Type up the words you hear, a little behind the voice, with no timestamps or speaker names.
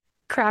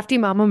Crafty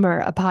Mama Mur,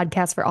 a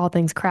podcast for all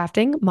things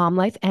crafting, mom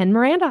life, and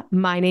Miranda.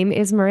 My name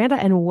is Miranda,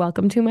 and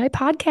welcome to my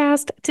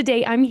podcast.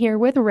 Today, I'm here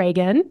with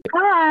Reagan.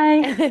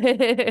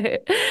 Hi.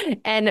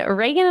 And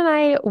Reagan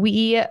and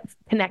we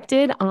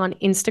connected on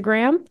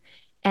Instagram,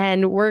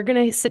 and we're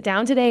going to sit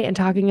down today and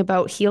talking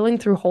about healing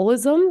through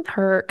Holism,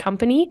 her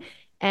company,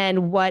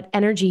 and what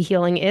energy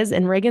healing is.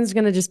 And Reagan's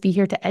going to just be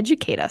here to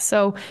educate us.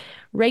 So,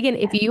 Reagan,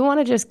 if you want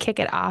to just kick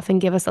it off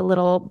and give us a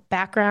little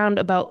background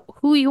about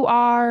who you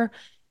are,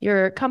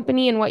 your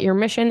company and what your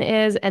mission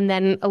is, and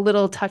then a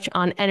little touch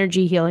on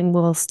energy healing.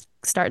 We'll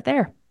start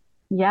there.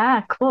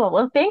 Yeah, cool.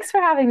 Well, thanks for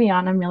having me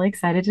on. I'm really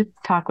excited to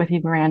talk with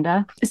you,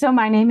 Miranda. So,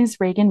 my name is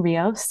Reagan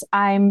Rios.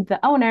 I'm the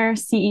owner,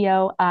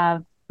 CEO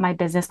of my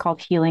business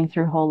called Healing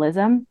Through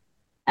Holism.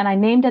 And I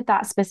named it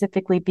that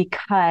specifically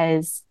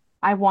because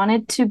I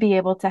wanted to be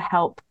able to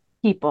help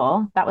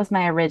people. That was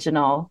my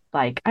original,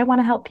 I want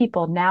to help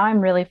people. Now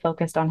I'm really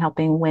focused on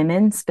helping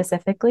women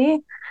specifically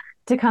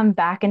to come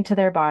back into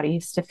their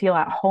bodies, to feel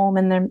at home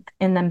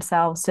in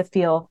themselves, to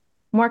feel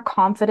more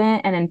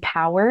confident and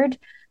empowered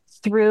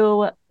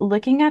through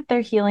looking at their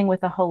healing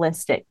with a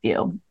holistic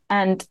view.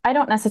 And I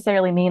don't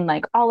necessarily mean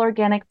like all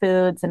organic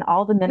foods and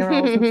all the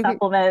minerals and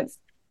supplements.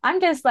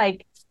 I'm just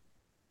like,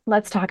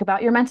 let's talk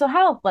about your mental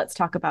health. Let's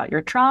talk about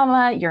your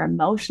trauma, your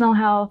emotional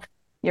health,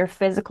 your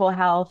physical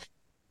health.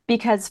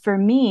 Because for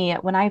me,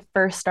 when I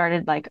first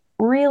started like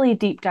really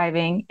deep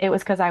diving, it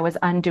was because I was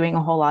undoing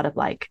a whole lot of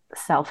like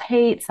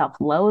self-hate,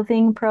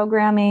 self-loathing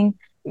programming.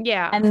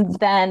 Yeah. And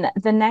then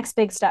the next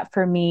big step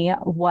for me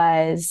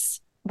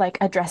was like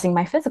addressing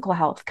my physical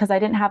health because I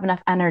didn't have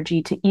enough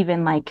energy to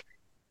even like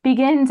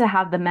begin to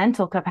have the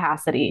mental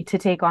capacity to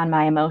take on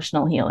my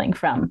emotional healing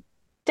from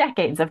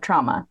decades of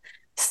trauma.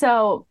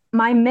 So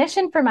my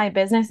mission for my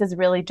business is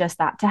really just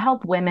that, to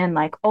help women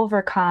like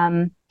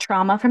overcome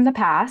trauma from the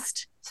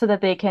past so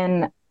that they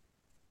can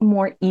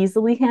more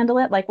easily handle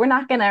it. Like we're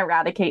not going to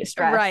eradicate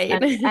stress Right.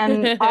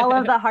 and all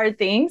of the hard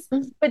things,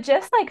 but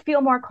just like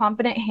feel more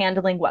confident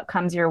handling what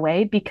comes your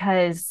way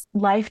because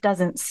life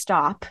doesn't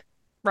stop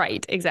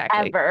Right.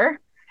 Exactly. ever.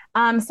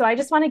 So I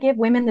just want to give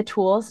women the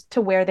tools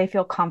to where they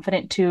feel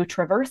confident to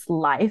traverse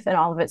life and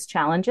all of its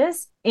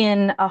challenges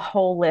in a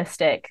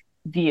holistic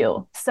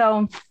view.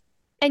 So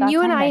And that's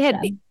my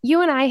mission.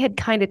 you and I had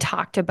kind of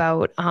talked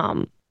about,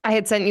 I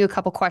had sent you a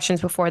couple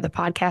questions before the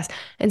podcast.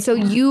 And so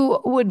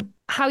Yeah.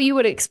 how you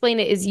would explain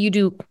it is you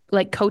do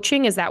like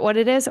coaching. Is that what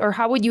it is? Or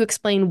how would you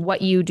explain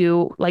what you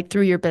do like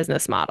through your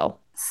business model?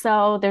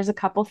 So there's a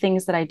couple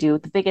things that I do.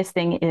 The biggest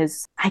thing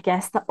is, I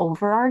guess the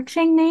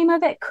overarching name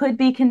of it could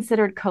be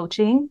considered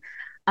coaching.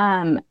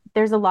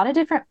 There's a lot of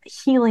different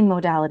healing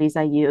modalities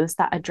I use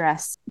that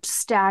address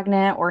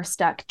stagnant or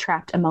stuck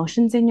trapped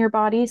emotions in your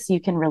body. So you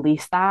can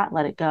release that,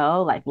 let it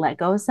go, like let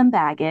go of some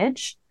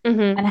baggage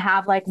Mm-hmm. and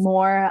have like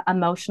more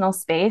emotional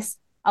space.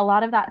 A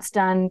lot of that's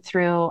done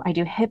through, I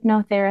do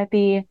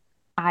hypnotherapy.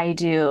 I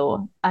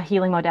do a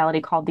healing modality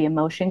called the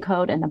emotion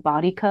code and the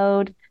body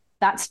code.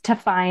 That's to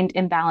find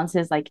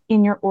imbalances like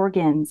in your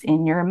organs,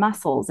 in your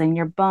muscles, in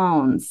your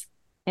bones,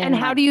 And in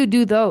how like, do you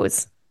do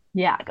those?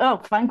 yeah. Oh,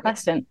 fun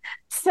question.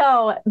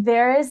 So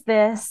there is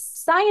this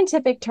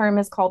scientific term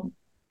is called,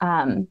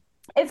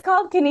 it's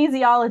called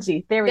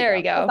kinesiology. There we There go.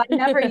 we Because go. I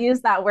never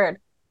used that word.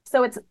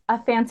 So it's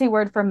a fancy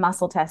word for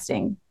muscle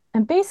testing.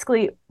 And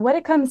basically what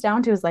it comes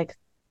down to is like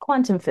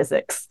quantum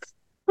physics,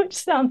 which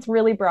sounds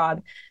really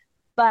broad,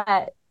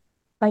 but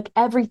like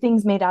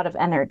everything's made out of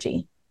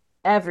energy.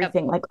 Yep.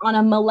 Everything, like on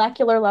a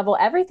molecular level,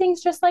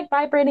 everything's just like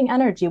vibrating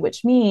energy,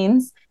 which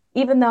means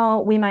even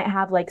though we might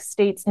have like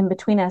states in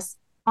between us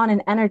on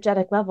an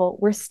energetic level,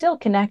 we're still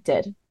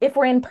connected. If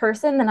we're in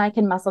person, then I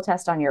can muscle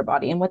test on your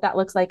body. And what that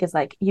looks like is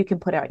like you can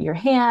put out your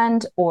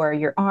hand or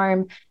your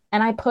arm,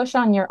 and I push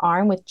on your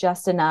arm with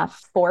just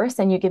enough force,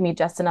 and you give me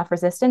just enough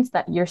resistance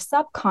that your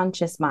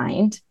subconscious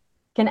mind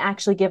can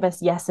actually give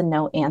us yes and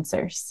no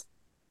answers,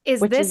 Is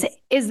which this is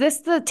is this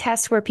the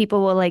test where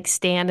people will like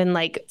stand and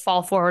like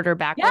fall forward or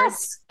backwards?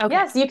 yes. Okay.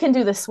 Yes, you can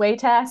do the sway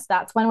test.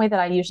 That's one way that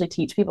I usually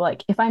teach people.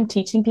 Like if I'm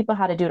teaching people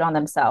how to do it on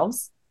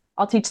themselves,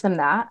 I'll teach them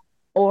that.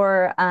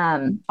 Or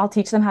I'll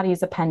teach them how to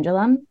use a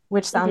pendulum,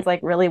 which sounds like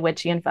really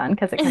witchy and fun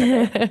because it kind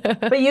of is.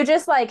 Mhm. But you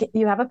just like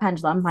you have a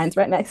pendulum, mine's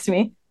right next to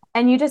me,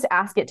 and you just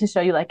ask it to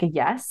show you like a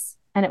yes,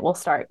 and it will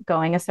start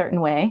going a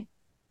certain way.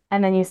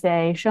 And then you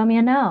say, show me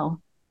a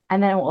no.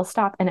 And then it will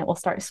stop and it will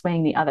start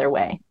swaying the other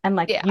way. And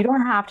like Yeah. you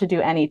don't have to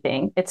do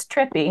anything. It's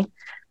trippy,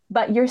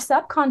 but your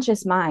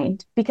subconscious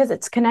mind, because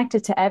it's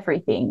connected to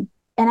everything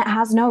and it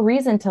has no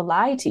reason to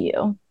lie to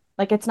you.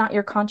 Like it's not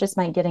your conscious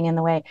mind getting in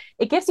the way.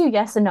 It gives you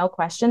yes and no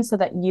questions so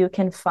that you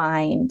can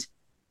find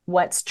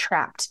what's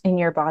trapped in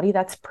your body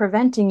that's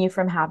preventing you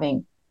from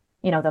having,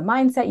 the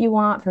mindset you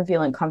want, from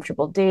feeling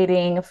comfortable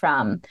dating,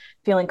 from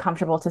feeling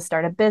comfortable to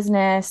start a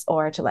business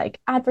or to like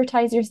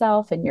advertise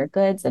yourself and your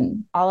goods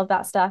and all of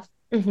that stuff.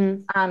 Hmm.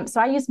 So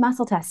I use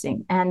muscle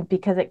testing, and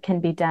because it can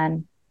be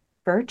done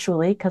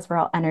virtually, because we're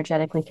all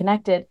energetically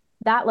connected,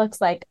 that looks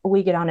like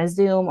we get on a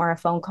Zoom or a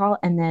phone call,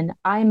 and then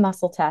I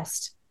muscle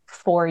test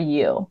for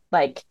you.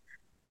 Like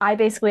I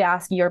basically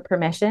ask your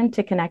permission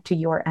to connect to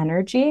your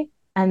energy,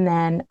 and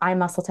then I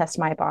muscle test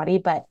my body,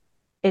 but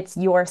it's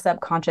your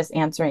subconscious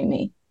answering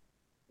me.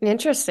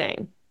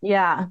 Interesting.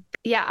 Yeah.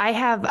 Yeah, I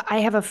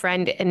have a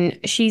friend and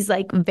she's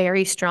like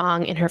very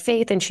strong in her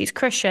faith and she's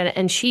Christian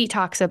and she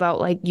talks about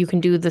like you can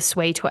do the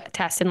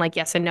test and like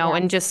yes and no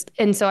and Yes. just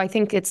and so I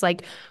think it's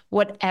like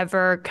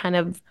whatever kind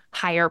of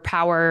higher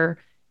power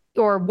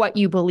or what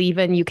you believe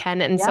in you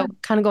can and Yeah. so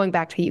kind of going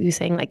back to you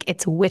saying like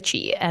it's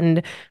witchy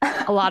and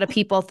a lot of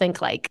people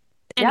think like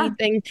Yeah.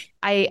 anything.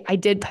 I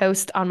did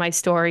post on my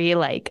story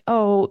like,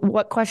 oh,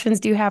 what questions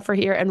do you have for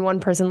here? And one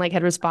person like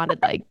had responded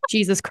like,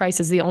 Jesus Christ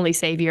is the only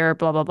savior,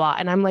 blah blah blah.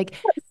 And I'm like,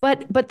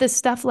 but this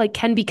stuff like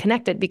can be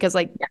connected because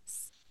like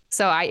Yes.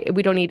 so I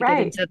we don't need to get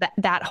Right. into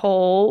that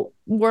whole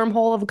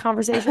wormhole of a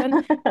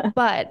conversation.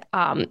 But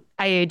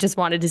I just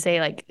wanted to say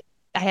like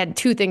I had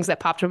two things that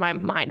popped in my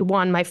mind.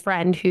 One, my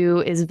friend who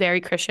is very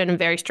Christian and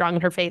very strong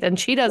in her faith, and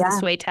she does the Yeah,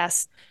 sway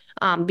test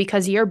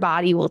because your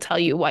body will tell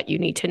you what you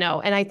need to know.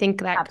 And I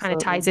think that kind of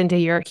ties absolutely. into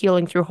your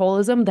healing through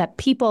holism that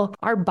people,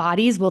 our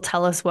bodies will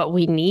tell us what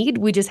we need.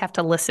 We just have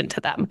to listen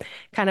to them.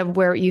 Kind of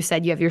where you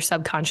said you have your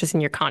subconscious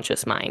and your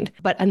conscious mind.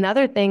 But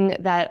another thing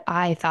that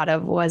I thought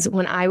of was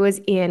when I was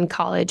in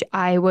college,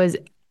 I was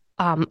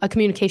a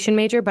communication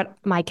major, but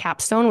my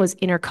capstone was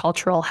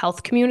intercultural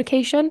health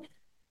communication,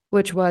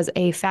 which was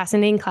a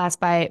fascinating class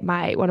by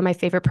my one of my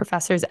favorite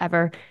professors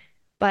ever.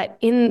 But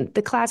in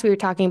the class, we were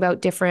talking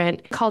about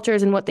different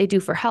cultures and what they do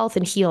for health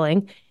and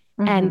healing.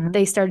 And Hmm.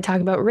 they started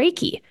talking about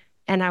Reiki.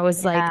 And I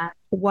was like, Yeah.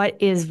 what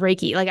is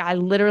Reiki? Like, I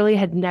literally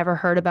had never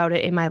heard about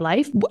it in my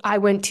life. I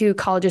went to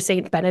College of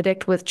St.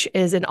 Benedict, which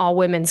is an all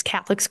women's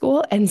Catholic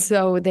school. And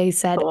so they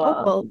said, oh,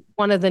 Cool. well,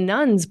 one of the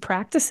nuns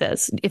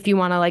practices if you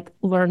want to like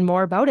learn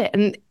more about it.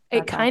 And it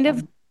That's kind of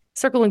awesome.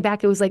 circling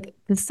back, it was like,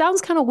 it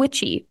sounds kind of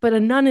witchy, but a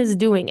nun is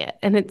doing it.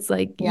 And it's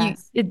like,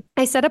 Yes.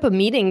 I set up a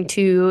meeting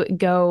to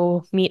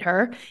go meet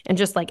her and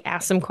just like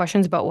ask some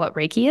questions about what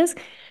Reiki is.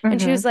 And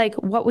she Hmm. was like,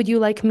 what would you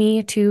like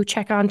me to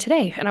check on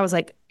today? And I was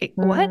like,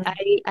 what?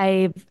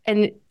 Mm.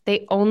 And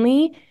they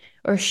only,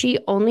 or she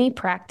only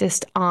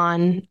practiced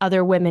on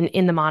other women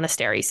in the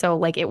monastery. So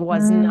like it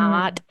was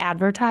not Mm.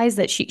 advertised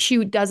that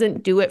she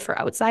doesn't do it for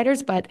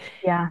outsiders, but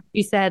Yeah.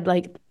 she said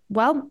like,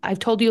 well, I've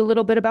told you a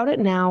little bit about it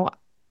now.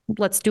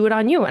 Let's do it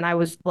on you. And I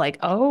was like,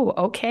 oh,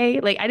 okay.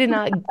 Like I did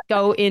not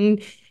go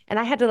in and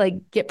I had to like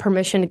get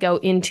permission to go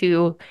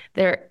into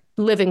their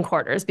living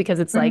quarters because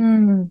it's like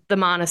Mm. the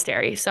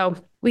monastery. So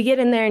we get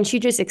in there and she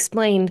just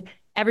explained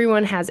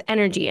everyone has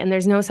energy and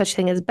there's no such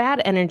thing as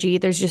bad energy.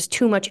 There's just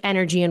too much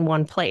energy in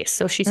one place.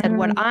 So she said,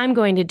 what Mm. I'm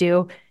going to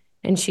do,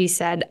 and she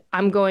said,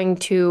 I'm going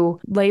to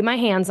lay my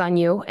hands on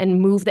you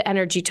and move the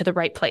energy to the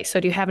right place. So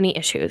do you have any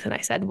issues? And I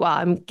said, well,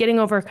 I'm getting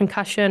over a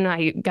concussion.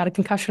 I got a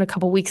concussion a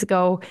couple weeks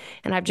ago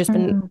and I've just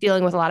been Mm.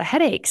 dealing with a lot of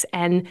headaches.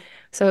 And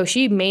so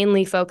she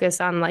mainly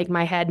focused on like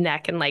my head,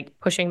 neck, and like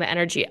pushing the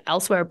energy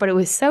elsewhere. But it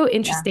was so Yeah.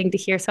 interesting to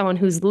hear someone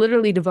who's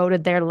literally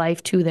devoted their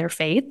life to their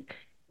faith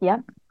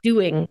Yep.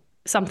 doing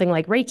something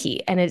like Reiki.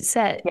 And it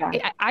said,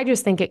 Yeah. I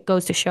just think it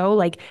goes to show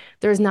like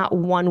there's not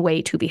one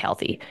way to be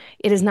healthy.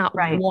 It is not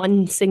Right.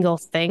 one single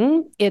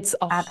thing. It's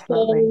a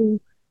Absolutely. whole,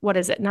 what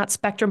is it? Not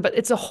spectrum, but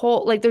it's a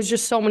whole, like there's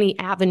just so many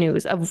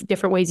avenues of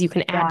different ways you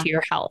can add Yeah. to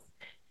your health.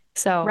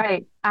 So,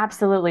 Right.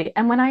 Absolutely.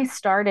 And when I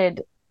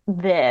started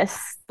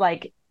this,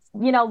 like,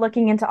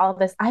 looking into all of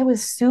this, I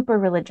was super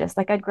religious.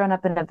 Like I'd grown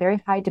up in a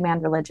very high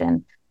demand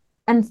religion.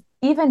 And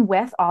even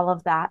with all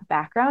of that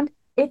background,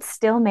 it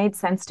still made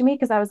sense to me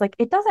because I was like,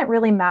 it doesn't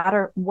really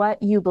matter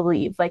what you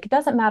believe. Like, it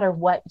doesn't matter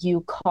what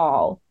you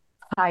call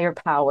higher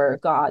power,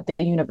 God,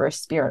 the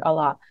universe, spirit,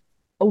 Allah,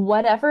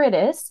 whatever it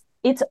is,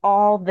 it's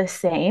all the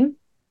same.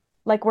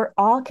 Like, we're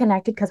all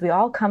connected because we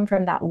all come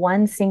from that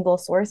one single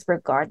source,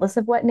 regardless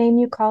of what name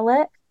you call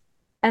it.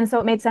 And so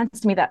it made sense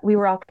to me that we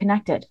were all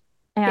connected.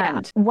 yeah,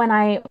 And when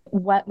I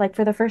what like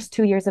for the first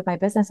 2 years of my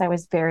business, I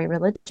was very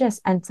religious.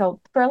 And so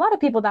for a lot of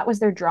people, that was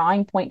their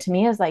drawing point to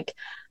me is like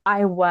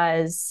I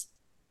was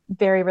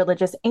very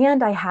religious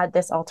and I had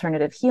this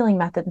alternative healing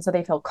method. And so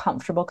they feel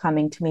comfortable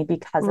coming to me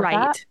because of that.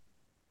 right.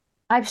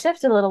 I've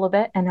shifted a little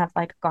bit and have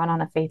like gone on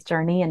a faith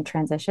journey and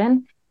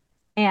transition.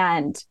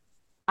 And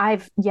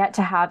I've yet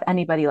to have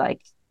anybody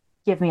like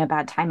give me a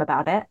bad time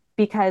about it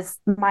because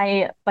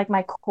my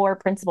core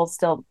principles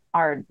still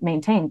are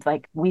maintained.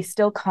 Like we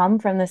still come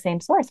from the same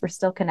source. We're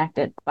still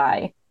connected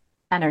by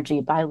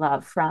energy, by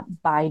love, from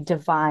by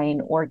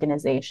divine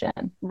organization.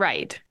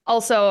 Right.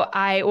 Also,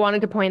 I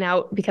wanted to point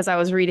out because I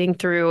was reading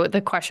through the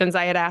questions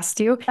I had asked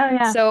you. Oh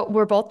yeah. So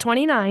we're both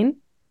 29,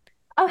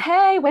 Oh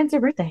hey, when's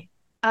your birthday?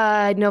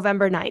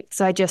 November 9th.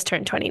 So I just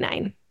turned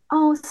 29.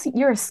 Oh, so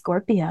you're a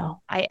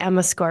Scorpio. I am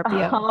a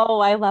Scorpio. Oh,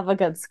 I love a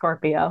good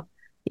Scorpio.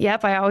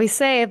 Yep, I always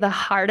say the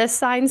hardest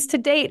signs to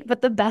date,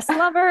 but the best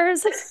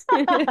lovers.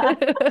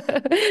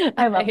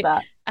 I love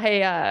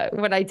that.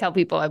 When I tell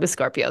people I'm a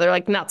Scorpio, they're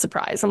like, not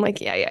surprised. I'm like,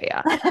 yeah, yeah,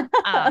 yeah.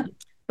 Um,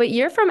 but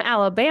you're from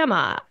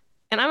Alabama.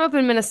 And I'm up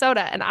in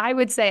Minnesota, and I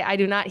would say I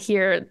do not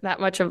hear that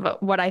much of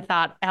what I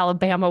thought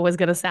Alabama was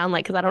going to sound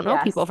like because I don't know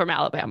people Yes. from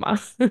Alabama.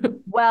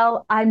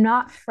 Well, I'm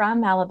not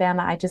from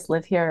Alabama. I just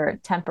live here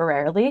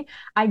temporarily.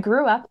 I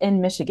grew up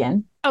in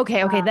Michigan.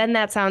 Okay, okay, Um, then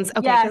that sounds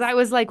okay. Because yes, I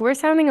was like, we're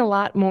sounding a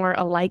lot more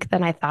alike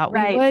than I thought we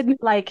right. would.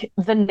 Like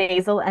the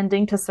nasal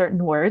ending to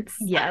certain words.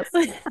 Yes.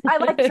 I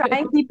like try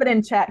and keep it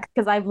in check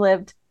because I've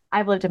lived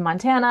in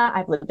Montana,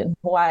 I've lived in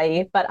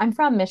Hawaii, but I'm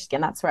from Michigan.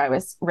 That's where I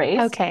was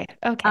raised. Okay,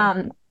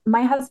 okay.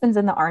 My husband's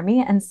in the army,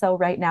 and so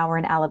right now we're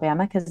in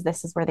Alabama because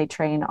this is where they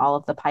train all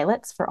of the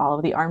pilots for all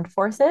of the armed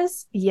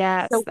forces.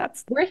 Yes, So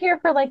that's we're here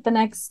for like the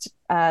next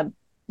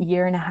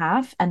year and a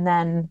half, and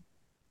then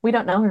we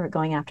don't know where we're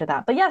going after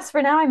that. But yes,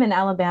 for now I'm in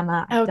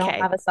Alabama. I don't okay.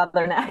 have a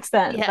Southern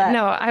accent, Yeah, but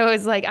no, I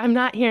was like, I'm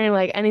not hearing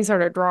like any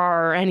sort of draw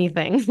or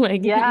anything.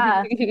 Like,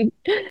 yeah,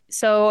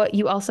 so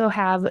you also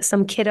have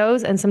some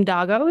kiddos and some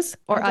doggos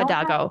or I a don't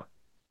have, doggo.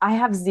 I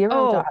have zero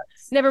Oh, dogs,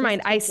 never mind.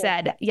 just I two kids.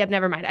 said, yep,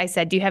 never mind. I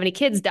said, do you have any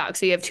kids, dog?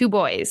 So you have two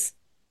boys.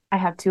 I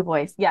have two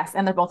boys. Yes,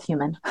 and they're both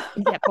human.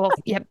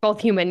 Yep,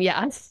 both human.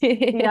 Yeah.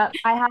 Yeah,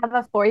 I have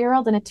a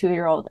 4-year-old and a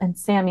 2-year-old, and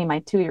Sammy,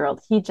 my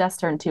 2-year-old, he just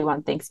turned 2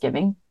 on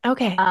Thanksgiving.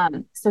 Okay.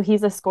 So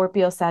he's a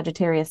Scorpio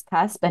Sagittarius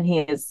cusp, and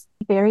he is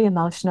very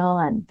emotional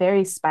and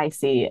very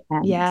spicy,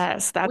 and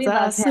Yes, that's we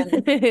love us.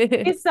 him.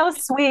 He's so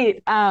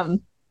sweet.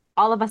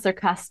 All of us are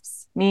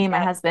cusps. Me, my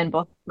Yeah. husband,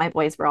 both my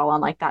boys were all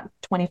on like that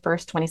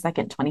 21st,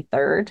 22nd,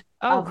 23rd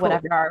Oh, of cool.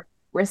 whatever our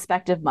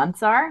respective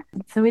months are.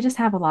 So we just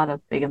have a lot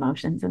of big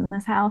emotions in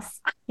this house.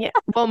 Yeah.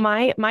 Well,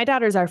 my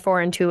daughters are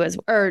 4 and 2 as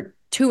or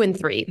 2 and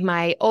 3.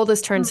 My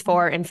oldest turns Mm.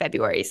 4 in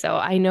February, so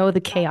I know the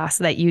Oh, chaos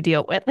that you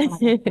deal with. oh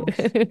my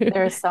gosh.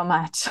 There is so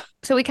much.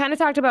 So we kind of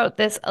talked about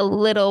this a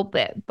little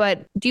bit,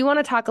 but do you want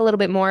to talk a little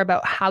bit more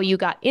about how you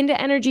got into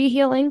energy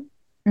healing?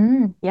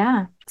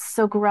 Yeah.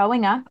 So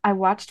growing up, I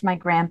watched my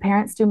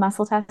grandparents do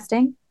muscle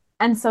testing.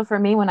 And so for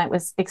me, when it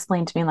was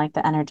explained to me like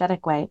the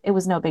energetic way, it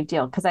was no big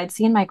deal because I'd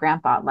seen my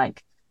grandpa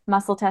like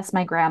muscle test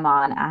my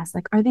grandma and ask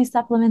like, are these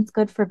supplements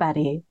good for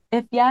Betty?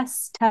 If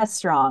yes, test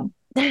strong.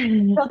 So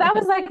that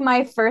was like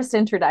my first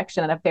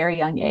introduction at a very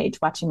young age,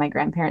 watching my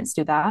grandparents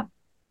do that.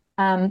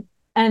 Um,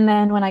 and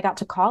then when I got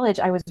to college,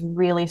 I was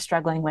really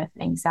struggling with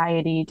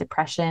anxiety,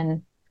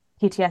 depression,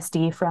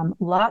 PTSD from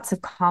lots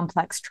of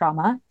complex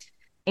trauma.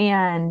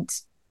 And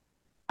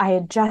I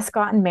had just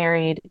gotten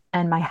married,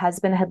 and my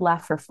husband had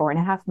left for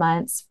 4.5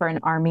 months for an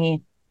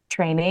army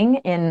training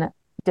in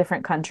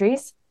different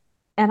countries.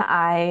 And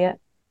I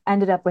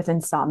ended up with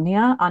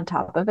insomnia on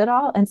top of it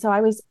all. And so I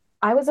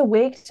was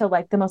awake till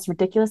like the most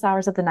ridiculous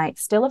hours of the night,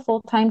 still a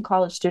full-time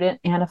college student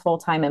and a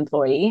full-time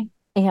employee.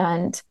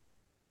 And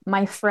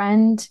my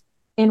friend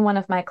in one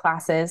of my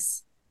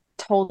classes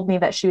told me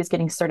that she was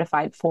getting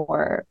certified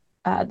for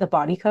the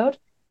body code,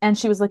 and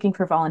she was looking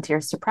for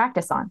volunteers to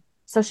practice on.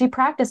 So she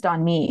practiced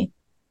on me.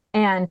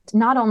 And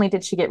not only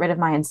did she get rid of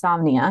my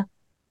insomnia,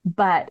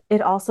 but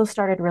it also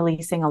started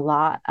releasing a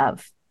lot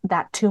of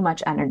that too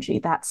much energy,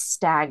 that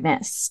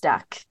stagnant,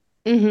 stuck,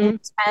 Hmm.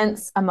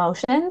 intense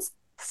emotions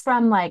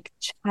from like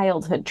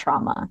childhood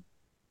trauma.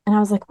 And I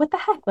was like, what the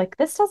heck? Like,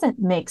 this doesn't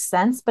make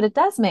sense, but it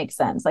does make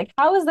sense. Like,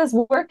 how is this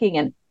working?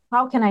 And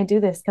how can I do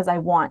this? Because I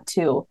want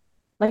to.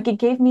 Like, it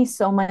gave me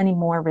so many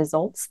more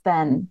results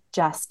than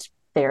just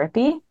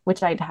therapy,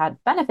 which I'd had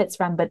benefits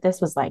from. But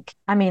this was like,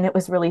 I mean, it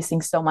was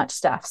releasing so much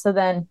stuff. So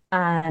then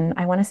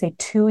I want to say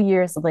 2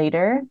 years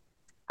later,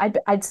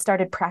 I'd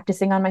started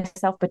practicing on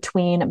myself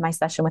between my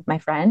session with my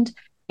friend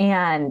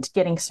and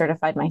getting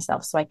certified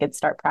myself so I could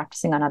start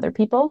practicing on other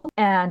people.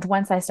 And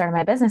once I started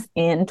my business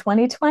in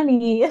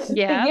 2020, the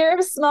Yeah, year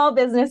of small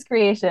business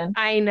creation,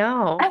 I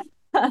know.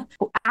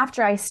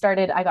 after I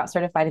got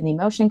certified in the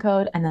emotion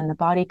code and then the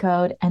body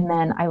code. And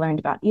then I learned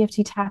about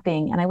EFT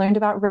tapping and I learned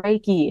about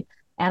Reiki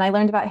and I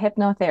learned about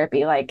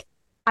hypnotherapy. Like,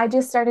 I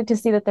just started to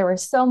see that there were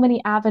so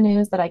many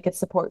avenues that I could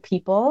support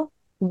people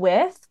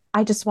with.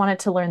 I just wanted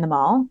to learn them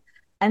all.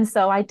 And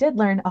so I did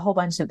learn a whole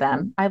bunch of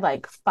them. I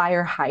like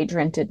fire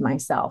hydranted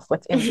myself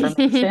with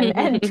information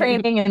and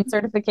training and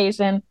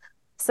certification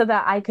so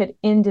that I could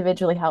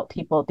individually help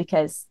people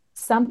because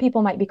some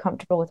people might be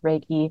comfortable with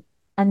Reiki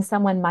and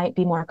someone might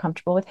be more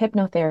comfortable with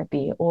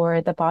hypnotherapy or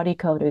the body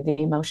code or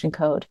the emotion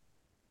code.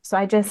 So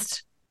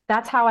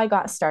that's how I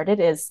got started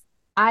is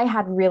I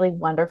had really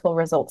wonderful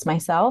results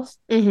myself.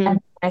 Hmm. And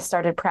I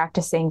started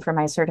practicing for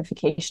my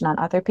certification on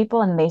other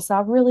people and they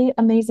saw really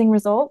amazing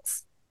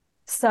results.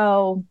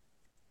 So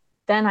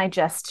then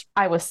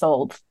I was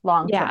sold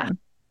long Yeah. term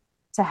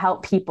to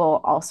help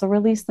people also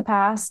release the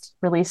past,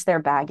 release their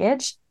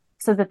baggage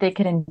so that they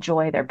could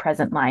enjoy their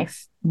present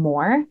life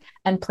more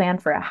and plan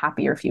for a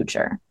happier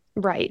future.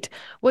 Right.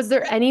 Was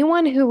there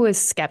anyone who was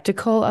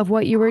skeptical of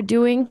what you were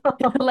doing?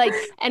 Like,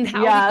 and Yes.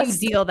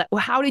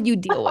 how did you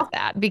deal with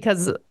that?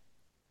 Because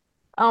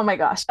Oh my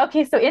gosh.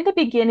 Okay, so in the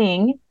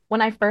beginning,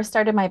 when I first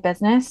started my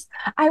business,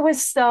 I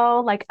was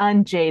so like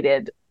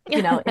unjaded,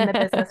 in the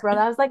business world.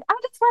 I was like, I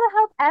just want to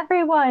help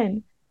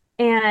everyone.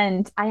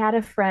 And I had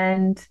a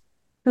friend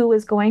who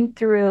was going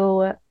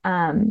through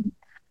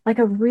like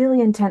a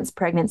really intense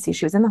pregnancy.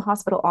 She was in the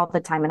hospital all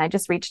the time. And I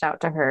just reached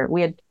out to her.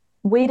 We had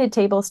waited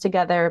tables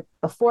together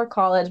before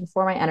college,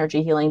 before my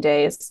energy healing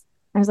days.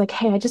 I was like,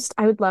 hey,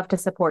 I would love to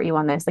support you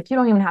on this. Like, you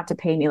don't even have to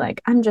pay me. Like,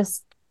 I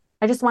just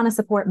want to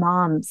support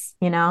moms,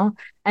 you know?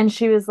 And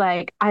she was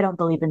like, I don't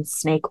believe in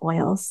snake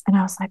oils. And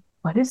I was like,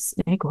 what is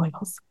snake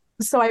oils?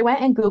 So I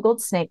went and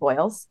Googled snake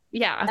oils.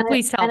 Yeah, And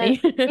please tell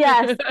it, me.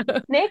 yes,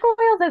 snake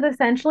oils is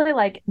essentially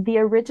like the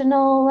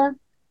original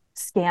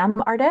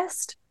scam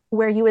artist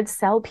where you would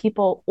sell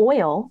people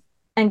oil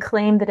and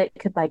claim that it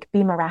could like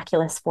be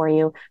miraculous for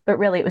you, but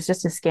really it was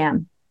just a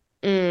scam.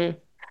 Mm.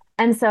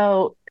 And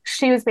so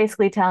she was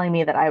basically telling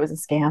me that I was a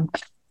scam.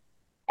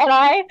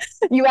 And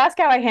you ask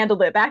how I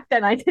handled it. Back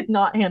then, I did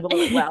not handle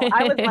it well.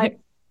 I was like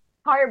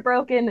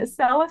heartbroken,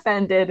 so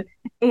offended,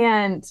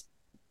 and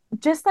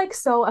just like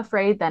so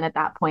afraid then at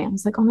that point. I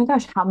was like, oh my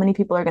gosh, how many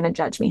people are going to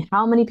judge me?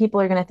 How many people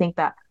are going to think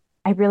that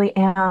I really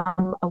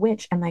am a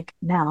witch? And like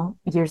now,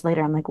 years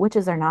later, I'm like,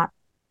 witches are not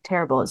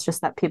terrible. It's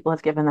just that people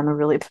have given them a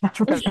really bad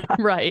rep.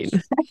 Right.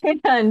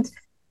 And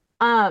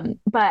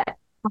but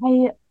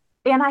I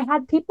and I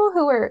had people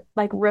who were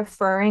like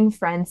referring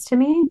friends to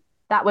me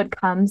that would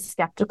come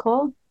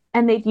skeptical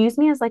and they'd use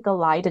me as like a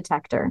lie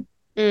detector.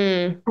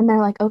 Mm. And they're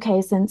like,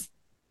 okay, since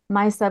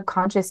my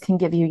subconscious can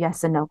give you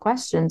yes and no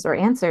questions or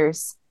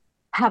answers,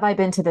 have I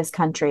been to this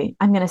country?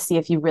 I'm going to see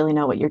if you really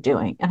know what you're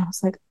doing. And I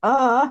was like,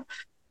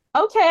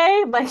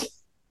 okay. Like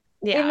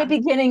in the Yeah.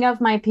 beginning of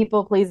my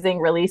people pleasing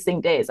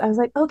releasing days, I was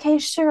like, okay,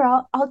 sure,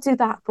 I'll do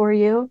that for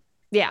you.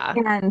 Yeah.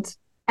 And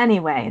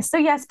anyway, so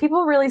yes, people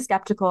were really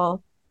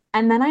skeptical.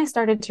 And then I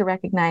started to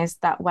recognize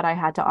that what I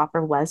had to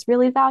offer was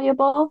really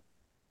valuable.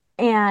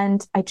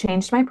 And I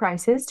changed my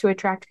prices to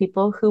attract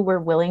people who were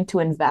willing to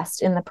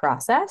invest in the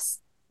process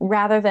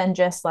rather than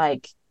just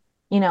like,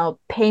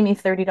 pay me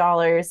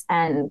 $30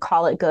 and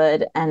call it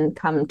good and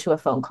come to a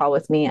phone call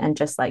with me and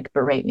just like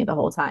berate me the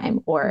whole time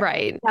or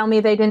Right. tell me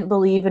they didn't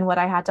believe in what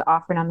I had to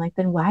offer. And I'm like,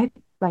 then why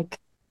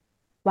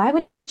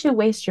would you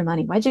waste your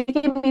money? Why'd you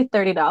give me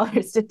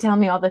 $30 to tell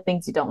me all the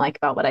things you don't like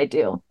about what I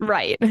do?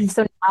 Right.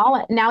 So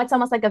now it's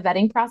almost like a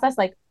vetting process.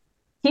 Like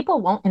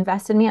people won't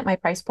invest in me at my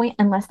price point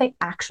unless they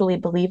actually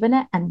believe in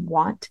it and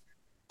want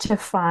to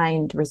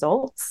find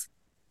results.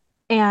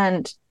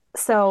 And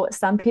so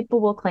some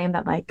people will claim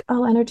that like,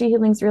 oh, energy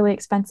healing is really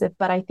expensive.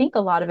 But I think a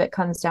lot of it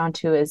comes down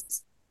to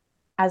is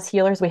as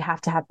healers, we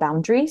have to have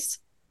boundaries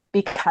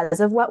because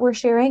of what we're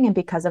sharing and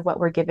because of what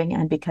we're giving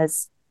and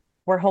because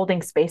we're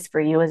holding space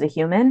for you as a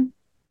human.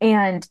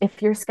 And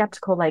if you're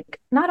skeptical, like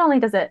not only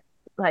does it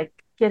like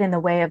get in the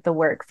way of the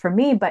work for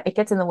me, but it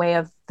gets in the way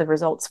of the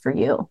results for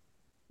you.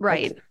 Like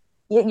Right.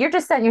 you're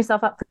just setting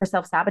yourself up for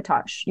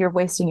self-sabotage. You're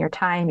wasting your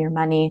time, your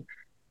money,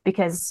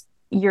 because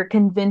you're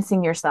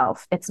convincing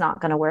yourself it's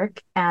not going to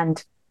work.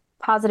 And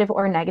positive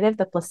or negative,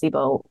 the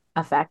placebo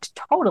effect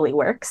totally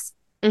works,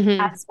 Hmm.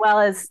 as well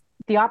as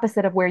the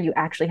opposite of where you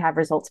actually have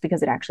results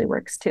because it actually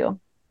works too.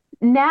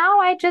 Now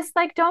I just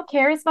like don't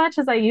care as much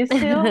as I used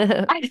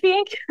to. I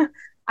think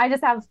I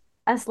just have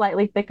a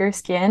slightly thicker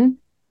skin.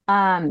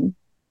 Um,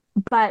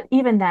 but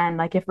even then,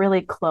 like if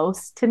really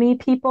close to me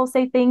people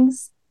say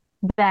things,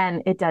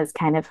 then it does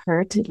kind of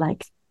hurt. It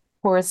like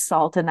pours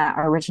salt in that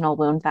original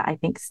wound that I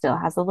think still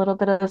has a little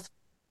bit of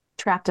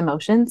trapped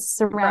emotions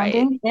Right.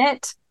 surrounding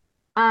it.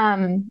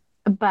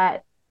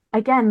 But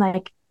again,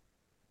 like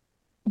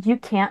you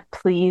can't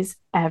please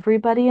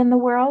everybody in the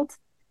world.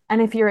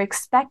 And if you're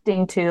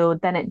expecting to,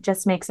 then it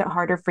just makes it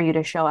harder for you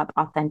to show up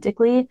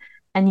authentically.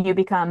 And you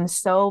become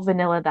so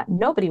vanilla that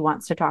nobody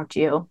wants to talk to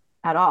you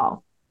at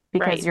all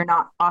because Right. you're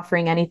not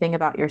offering anything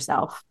about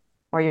yourself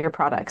or your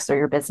products or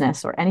your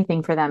business or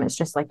anything for them. It's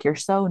just like you're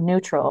so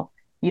neutral.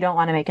 You don't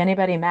want to make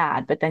anybody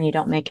mad, but then you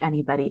don't make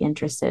anybody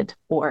interested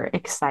or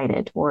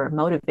excited or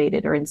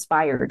motivated or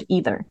inspired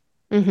either.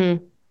 Hmm.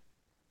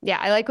 Yeah,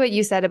 I like what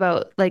you said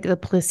about like the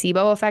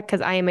placebo effect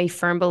because I am a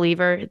firm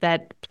believer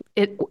that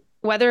it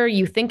whether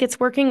you think it's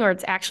working or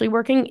it's actually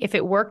working, if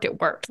it worked, it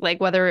worked.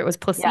 Like whether it was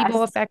placebo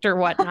Yes, effect or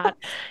whatnot.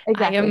 I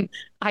exactly. am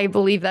I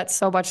believe that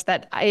so much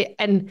that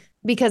and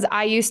because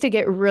I used to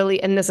get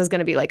really, and this is going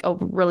to be like a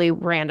really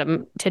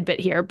random tidbit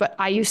here, but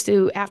I used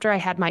to, after I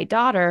had my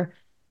daughter,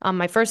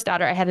 my first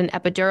daughter, I had an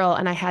epidural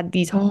and I had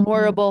these Mm,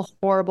 horrible,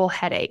 horrible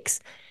headaches.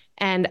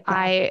 And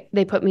yeah.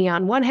 they put me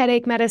on one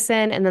headache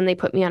medicine and then they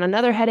put me on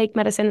another headache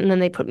medicine and then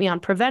they put me on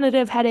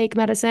preventative headache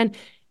medicine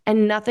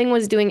and nothing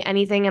was doing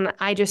anything. And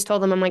I just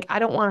told them, I'm like, I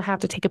don't want to have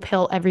to take a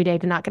pill every day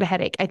to not get a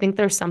headache. I think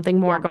there's something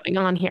more Yeah. going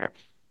on here.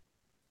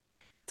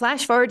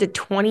 Flash forward to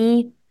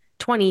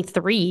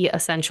 2023,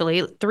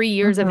 essentially, 3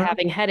 years of Hmm.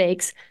 having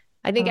headaches.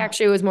 I think Oh,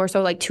 actually it was more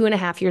so like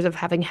 2.5 years of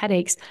having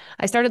headaches.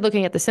 I started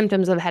looking at the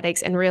symptoms of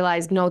headaches and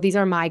realized, no, these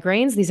are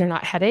migraines. These are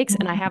not headaches.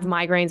 And I have mhm.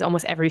 migraines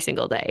almost every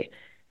single day.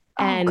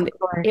 Oh, And good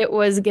Lord. it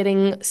was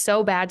getting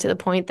so bad to the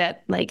point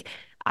that like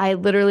I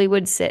literally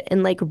would sit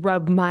and like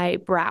rub my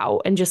brow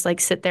and just like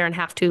sit there and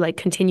have to like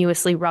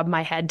continuously rub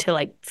my head to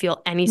like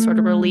feel any sort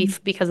of Mm,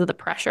 relief because of the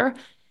pressure.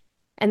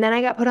 And then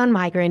I got put on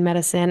migraine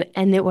medicine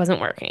and it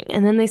wasn't working.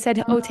 And then they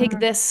said, oh, take mm,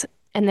 this.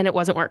 And then it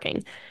wasn't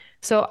working.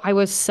 So I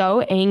was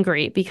so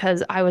angry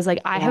because I was like,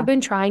 I have Yeah.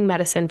 been trying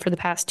medicine for the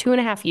past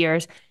 2.5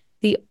 years.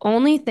 The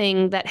only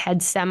thing that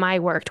had semi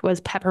worked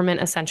was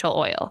peppermint essential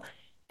oil.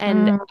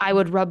 And Mm, I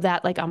would rub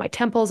that like on my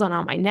temples and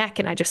on my neck,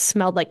 and I just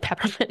smelled like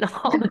peppermint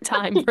all the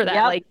time for that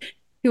yep. like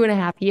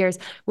 2.5 years,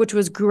 which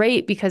was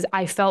great because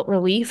I felt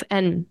relief.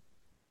 And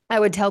I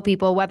would tell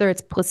people whether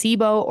it's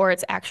placebo or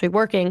it's actually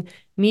working,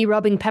 me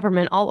rubbing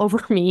peppermint all over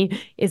me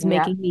is Yeah.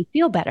 making me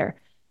feel better.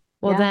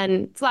 Well, Yeah.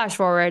 then flash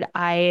forward,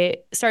 I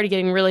started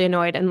getting really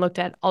annoyed and looked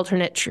at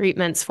alternate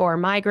treatments for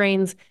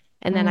migraines.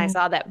 And then I Mm.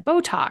 saw that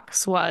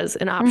Botox was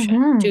an option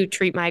Hmm. to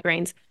treat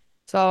migraines.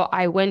 So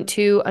I went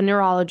to a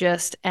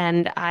neurologist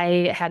and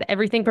I had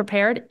everything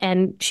prepared.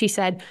 And she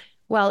said,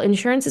 well,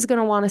 insurance is going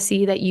to want to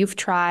see that you've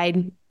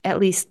tried at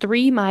least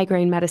 3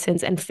 migraine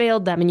medicines and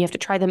failed them, and you have to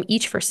try them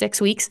each for 6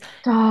 weeks.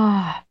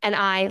 Ah, And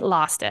I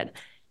lost it.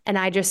 And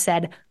I just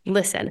said,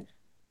 listen,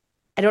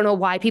 I don't know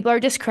why people are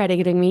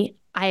discrediting me.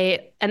 I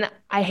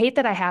hate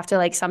that I have to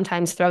like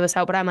sometimes throw this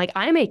out, but I'm like,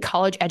 I'm a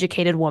college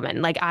educated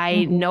woman. Like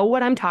I mhm, know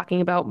what I'm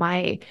talking about.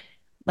 My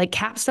like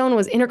capstone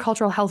was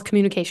intercultural health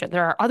communication.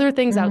 There are other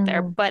things out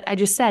there, mm, but I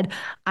just said,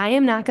 I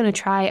am not going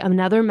to try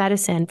another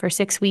medicine for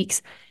 6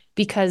 weeks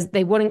because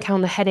they wouldn't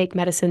count the headache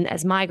medicine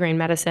as migraine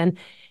medicine.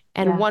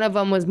 And yeah. one of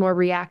them was more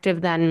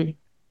reactive than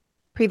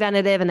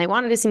preventative, and they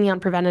wanted to see me on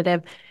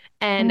preventative.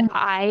 And Mm,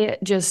 I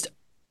just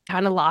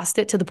kind of lost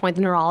it to the point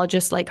the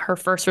neurologist, like her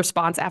first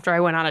response after I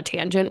went on a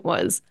tangent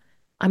was,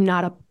 I'm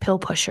not a pill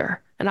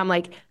pusher. And I'm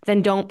like,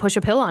 then don't push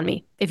a pill on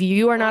me. If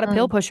you are not a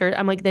pill mm, pusher,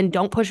 I'm like, then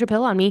don't push a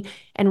pill on me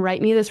and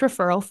write me this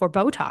referral for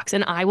Botox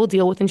and I will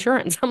deal with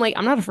insurance. I'm like,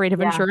 I'm not afraid of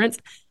yeah. insurance.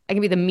 I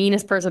can be the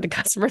meanest person to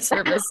customer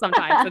service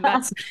sometimes. And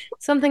that's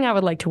something I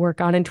would like to work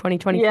on in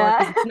 2024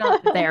 because Yeah. it's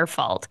not their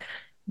fault.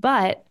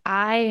 But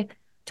I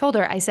told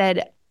her, I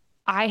said,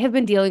 I have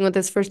been dealing with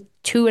this for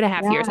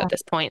 2.5 years at Yeah.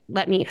 this point.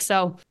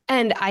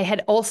 And I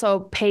had also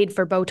paid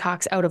for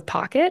Botox out of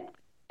pocket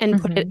and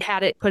Hmm.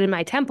 had it put in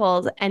my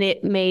temples, and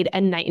it made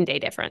a night and day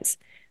difference.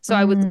 So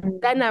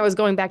Mm, then I was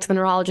going back to the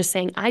neurologist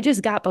saying, I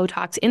just got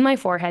Botox in my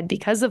forehead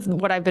because of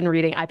what I've been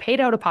reading. I paid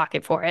out of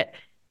pocket for it.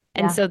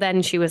 And yeah. so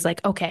then she was like,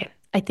 okay,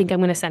 I think I'm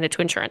going to send it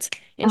to insurance.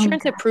 Oh my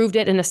Insurance God. approved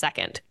it in a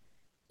second,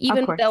 Of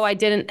even though course. I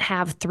didn't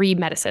have 3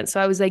 medicines.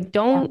 So I was like,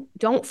 Yeah.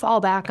 don't fall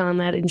back on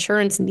that.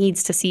 Insurance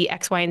needs to see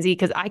X, Y, and Z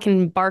because I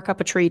can bark up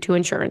a tree to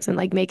insurance and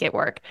like make it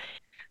work.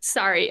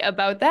 Sorry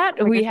about that.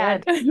 Oh, We you're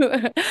had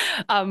good.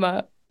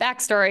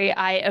 backstory.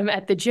 I am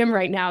at the gym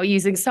right now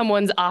using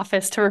someone's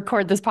office to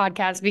record this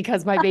podcast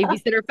because my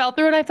babysitter fell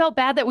through and I felt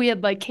bad that we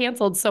had like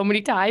canceled so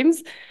many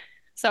times.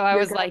 So I You're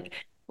was good. like,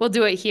 we'll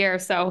do it here.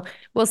 So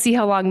we'll see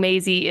how long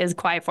Maisie is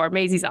quiet for.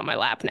 Maisie's on my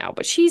lap now,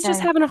 but she's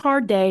just Okay. having a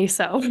hard day.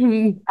 So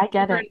I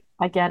get we're it. an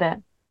I get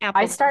it. I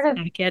apple to started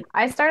snack it.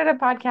 I started a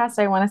podcast,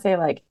 I want to say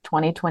like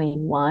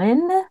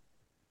 2021.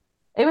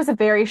 It was a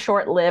very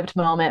short-lived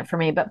moment for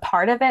me, but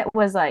part of it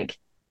was like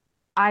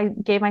I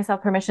gave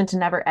myself permission to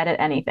never edit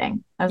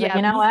anything. I was like, Yeah.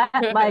 you know what?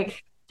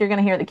 Like, you're going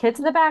to hear the kids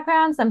in the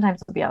background.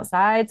 Sometimes it'll be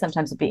outside,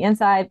 sometimes it'll be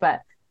inside,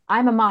 but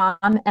I'm a mom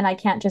and I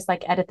can't just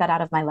like edit that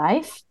out of my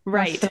life,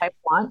 nor should Right. I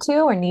want to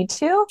or need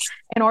to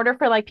in order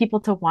for like people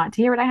to want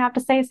to hear what I have to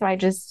say. So I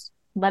just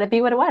let it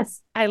be what it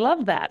was. I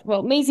love that.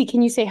 Well, Maisie,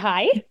 can you say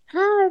hi?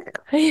 Hi.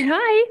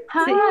 Hi.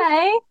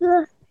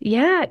 Hi.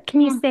 Yeah.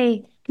 Can you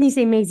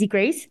say Maisie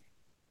Grace?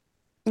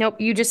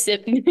 Nope, you just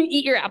sit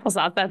eat your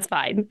applesauce. That's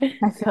fine.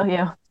 I feel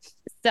you.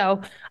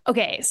 So,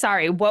 okay,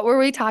 sorry. What were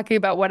we talking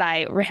about when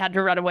I had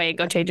to run away and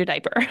go change a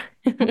diaper?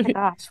 Oh my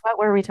gosh, what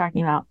were we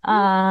talking about?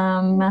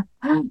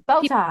 Peop-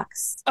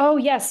 Botox Oh,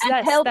 yes, and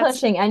yes, pill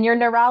pushing and your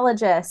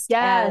neurologist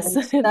yes.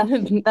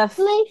 and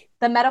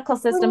the medical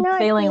system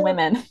failing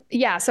women.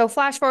 Yeah, so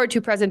flash forward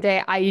to present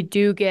day, I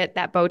do get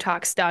that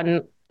Botox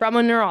done from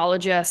a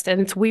neurologist,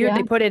 and it's weird. Yeah,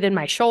 They put it in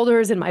my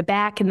shoulders and my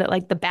back and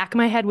the back of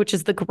my head, which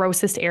is the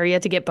grossest area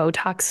to get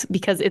Botox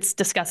because it's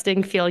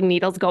disgusting feeling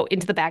needles go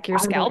into the back of your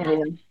I scalp.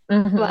 believe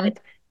you. Hmm. But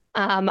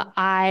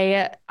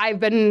I've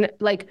been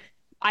like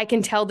I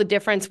can tell the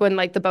difference when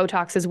like the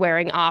Botox is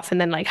wearing off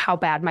and then like how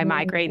bad my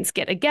Mm, migraines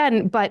get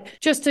again. But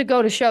just to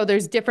go to show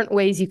there's different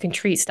ways you can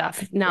treat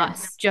stuff, not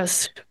yes.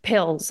 just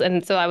pills.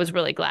 And so I was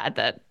really glad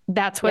that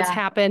that's what's Yeah.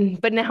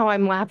 happened. But now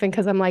I'm laughing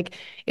because I'm like,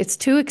 it's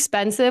too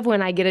expensive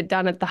when I get it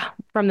done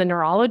from the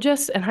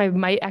neurologist, and I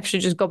might actually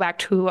just go back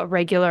to a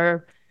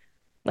regular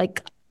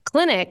like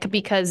clinic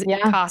because it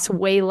Yeah. costs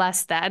way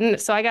less then.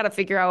 So I got to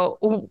figure out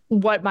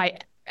what my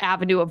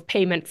avenue of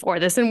payment for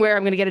this and where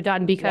I'm going to get it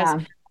done because Yeah.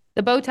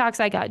 the Botox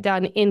I got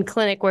done in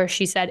clinic where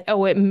she said,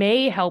 "Oh, it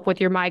may help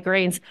with your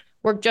migraines,"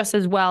 work just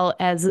as well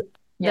as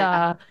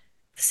Yeah. the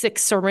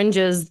 6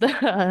 syringes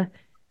the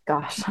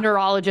Gosh.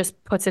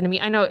 neurologist puts into me.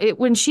 I know it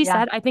when she Yeah.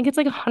 said, I think it's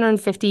like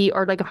 150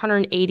 or like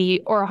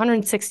 180 or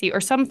 160 or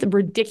some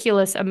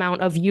ridiculous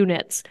amount of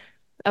units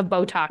of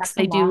Botox That's a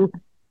they lot. do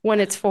when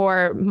it's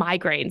for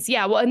migraines.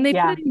 Yeah, well, and they put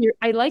Yeah. it in your,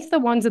 I like the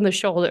ones in the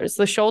shoulders,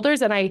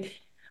 and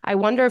I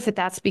wonder if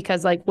that's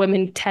because like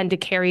women tend to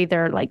carry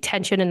their like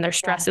tension and their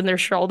stress in Yes. their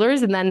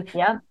shoulders, and then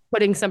Yep.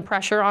 putting some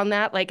pressure on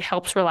that like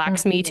helps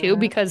relax me too. Mhm.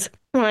 Because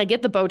when I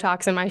get the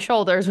Botox in my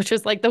shoulders, which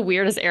is like the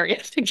weirdest area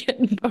to get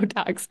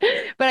Botox,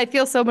 but I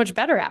feel so much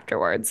better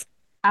afterwards.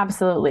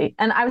 Absolutely.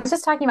 And I was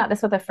just talking about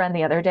this with a friend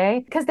the other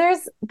day because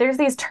there's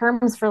these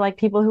terms for like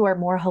people who are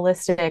more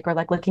holistic or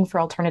like looking for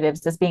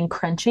alternatives as being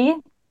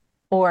crunchy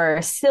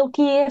or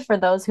silky for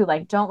those who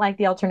like don't like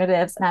the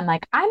alternatives. And I'm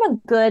like, I'm a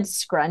good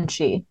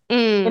scrunchy.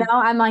 Mm,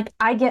 I'm like,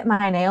 I get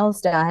my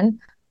nails done,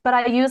 but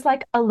I use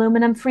like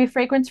aluminum free,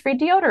 fragrance free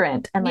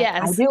deodorant. And like, I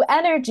yes. do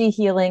energy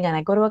healing and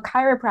I go to a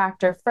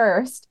chiropractor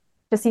first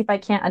to see if I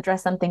can't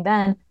address something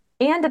then.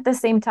 And at the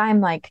same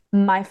time, like,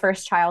 my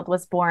first child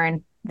was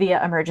born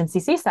via emergency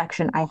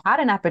C-section. I had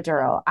an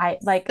epidural. I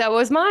like That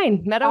was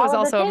mine. Meta was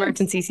all of the also things.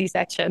 emergency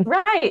C-section.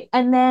 Right.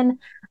 And then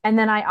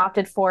I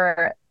opted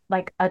for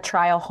like a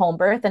trial home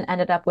birth and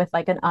ended up with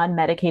like an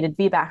unmedicated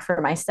VBAC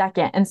for my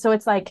second. And so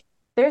it's like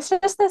there's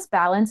just this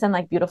balance and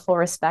like beautiful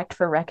respect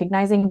for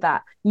recognizing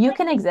that you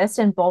can exist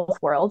in both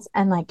worlds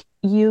and like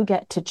you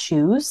get to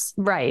choose.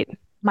 Right.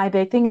 My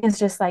big thing is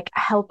just like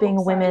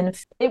helping women.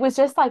 It was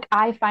just like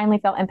I finally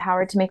felt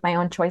empowered to make my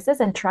own choices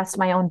and trust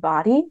my own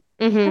body.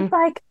 It's Hmm.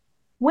 like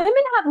women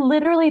have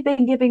literally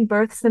been giving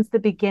birth since the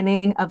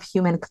beginning of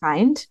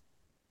humankind.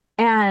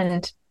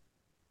 And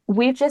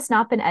we've just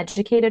not been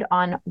educated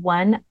on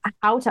one,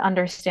 how to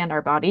understand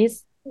our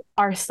bodies,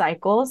 our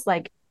cycles.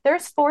 Like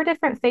there's four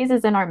different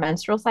phases in our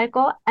menstrual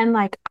cycle. And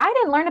like I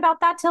didn't learn about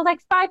that till like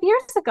 5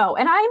 years ago.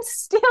 And I'm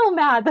still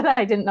mad that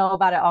I didn't know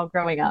about it all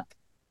growing up.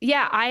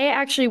 Yeah, I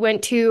actually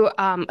went to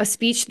a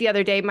speech the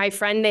other day. My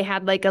friend, they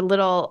had like a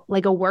little,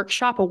 like a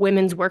workshop, a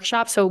women's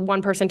workshop. So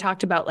one person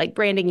talked about like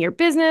branding your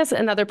business,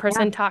 another Yeah.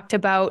 person talked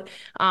about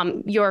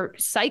your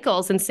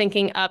cycles and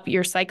syncing up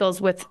your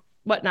cycles with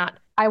whatnot.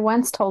 I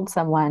once told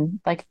someone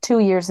like 2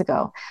 years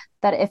ago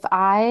that if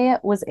I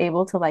was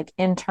able to like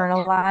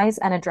internalize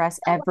and address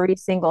every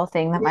single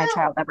thing that my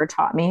child ever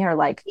taught me or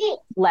like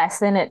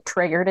lesson it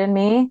triggered in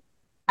me,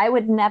 I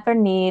would never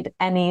need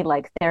any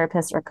like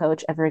therapist or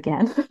coach ever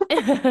again.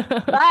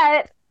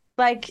 But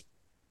like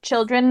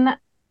children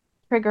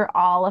trigger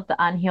all of the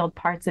unhealed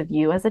parts of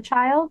you as a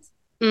child.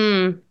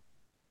 Mm,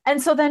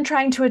 And so then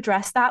trying to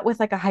address that with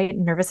like a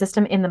heightened nervous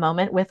system in the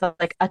moment with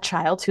like a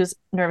child whose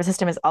nervous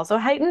system is also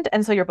heightened.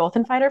 And so you're both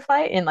in fight or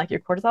flight and like your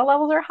cortisol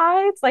levels are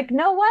high. It's like,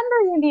 no wonder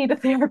you need a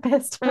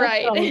therapist.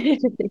 right.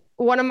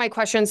 One of my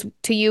questions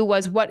to you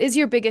was, what is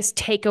your biggest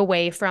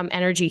takeaway from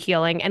energy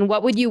healing? And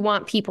what would you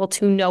want people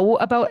to know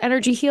about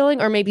energy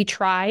healing or maybe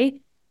try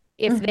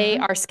if they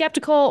Mhm. are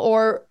skeptical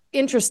or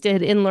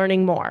interested in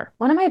learning more?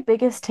 One of my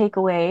biggest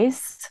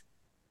takeaways,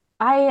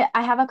 I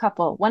have a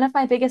couple. One of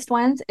my biggest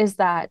ones is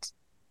that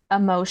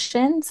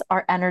emotions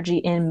are energy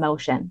in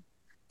motion.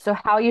 So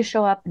how you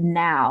show up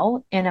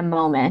now in a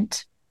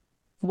moment,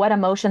 what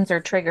emotions are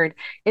triggered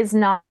is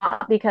not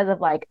because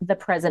of like the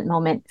present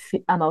moment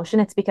emotion.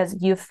 It's because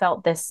you've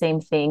felt this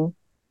same thing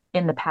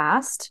in the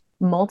past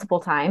multiple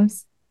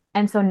times.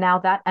 And so now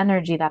that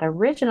energy, that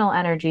original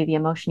energy, the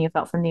emotion you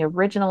felt from the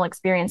original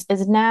experience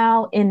is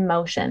now in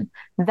motion.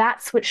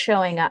 That's what's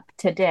showing up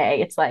today.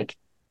 It's like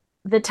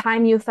the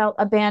time you felt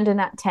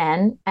abandoned at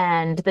 10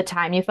 and the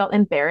time you felt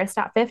embarrassed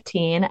at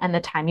 15 and the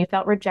time you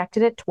felt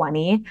rejected at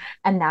 20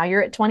 and now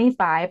you're at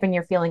 25 and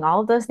you're feeling all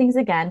of those things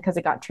again because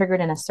it got triggered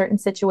in a certain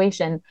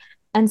situation.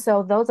 And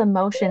so those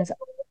emotions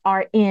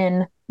are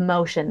in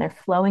motion. They're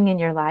flowing in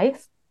your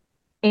life.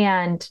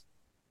 And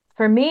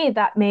for me,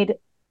 that made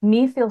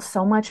me feel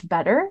so much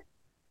better.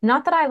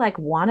 Not that I like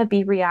want to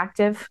be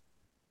reactive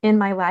in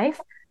my life,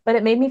 but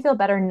it made me feel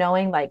better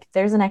knowing like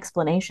there's an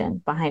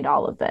explanation behind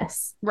all of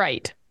this.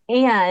 Right.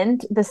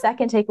 And the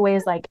second takeaway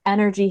is like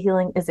energy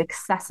healing is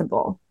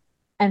accessible.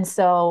 And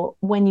so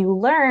when you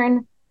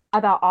learn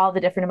about all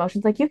the different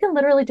emotions, like you can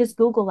literally just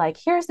Google, like,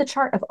 here's the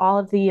chart of all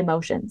of the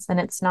emotions. And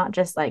it's not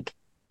just like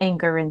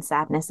anger and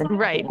sadness and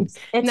Right. happiness.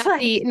 It's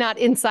like, Not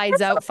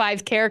Insides Out,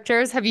 five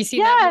characters. Have you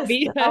seen that yes.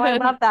 movie? Oh, I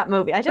love that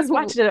movie. I just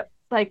watched it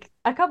like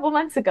a couple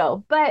months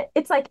ago, but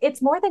it's like,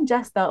 it's more than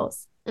just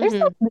those. There's Hmm.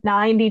 like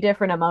 90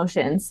 different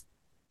emotions.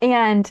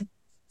 And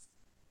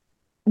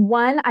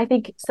one, I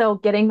think so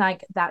getting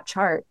like that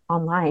chart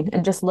online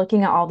and just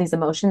looking at all these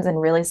emotions and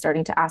really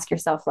starting to ask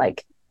yourself,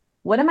 like,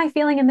 what am I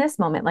feeling in this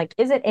moment? Like,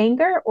 is it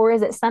anger or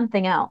is it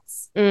something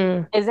else?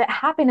 Mm, Is it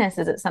happiness?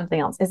 Is it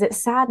something else? Is it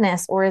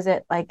sadness or is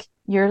it like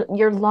you're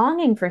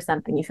longing for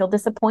something? You feel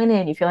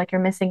disappointed, you feel like you're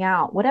missing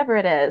out, whatever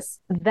it is.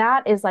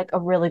 That is like a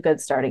really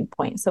good starting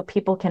point. So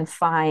people can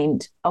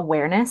find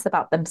awareness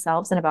about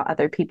themselves and about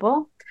other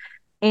people.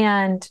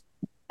 And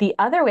the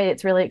other way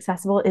it's really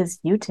accessible is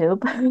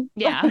YouTube.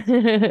 yeah.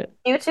 Like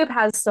YouTube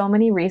has so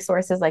many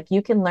resources. Like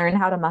you can learn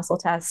how to muscle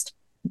test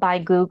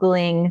by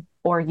Googling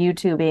or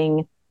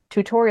YouTubing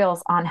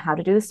tutorials on how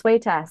to do the sway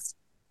test,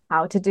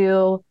 how to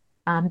do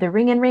the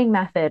ring and ring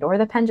method or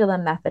the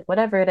pendulum method,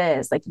 whatever it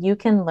is. Like you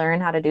can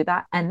learn how to do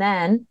that and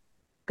then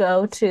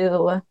go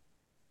to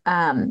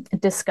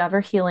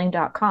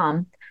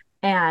discoverhealing.com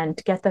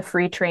and get the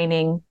free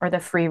training or the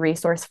free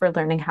resource for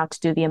learning how to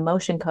do the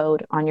emotion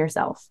code on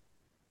yourself.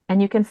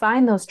 And you can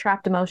find those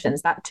trapped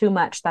emotions, that too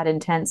much, that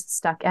intense,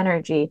 stuck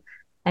energy,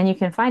 and you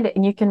can find it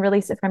and you can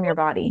release it from your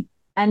body.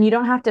 And you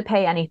don't have to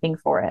pay anything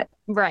for it.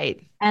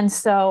 Right. And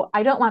so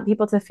I don't want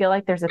people to feel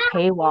like there's a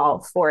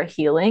paywall for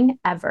healing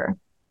ever.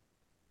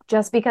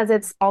 Just because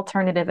it's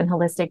alternative and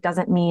holistic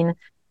doesn't mean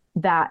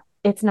that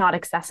it's not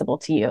accessible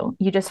to you.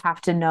 You just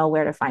have to know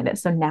where to find it.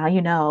 So now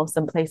you know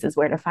some places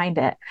where to find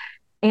it.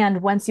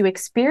 And once you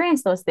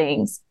experience those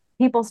things,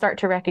 people start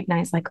to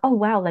recognize, like, oh,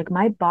 wow, like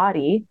my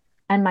body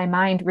and my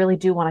mind really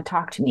do want to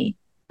talk to me.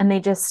 And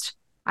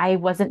I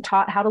wasn't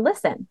taught how to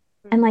listen.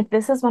 And like,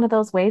 this is one of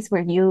those ways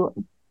where you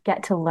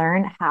get to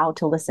learn how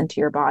to listen to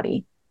your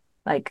body,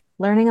 like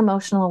learning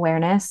emotional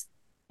awareness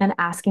and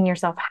asking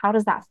yourself, how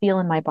does that feel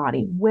in my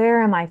body?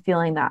 Where am I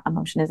feeling that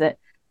emotion? Is it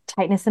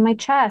tightness in my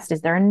chest?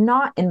 Is there a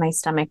knot in my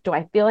stomach? Do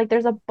I feel like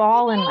there's a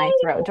ball in my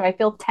throat? Do I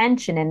feel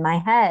tension in my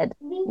head?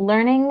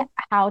 Learning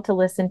how to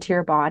listen to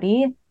your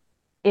body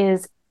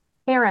is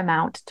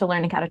paramount to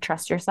learning how to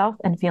trust yourself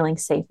and feeling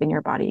safe in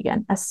your body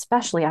again,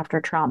 especially after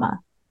trauma,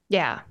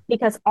 Yeah.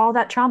 because all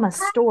that trauma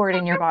is stored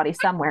in your body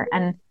somewhere.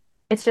 And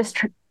it's just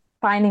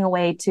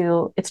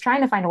it's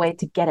trying to find a way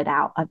to get it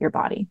out of your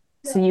body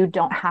so you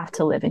don't have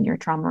to live in your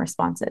trauma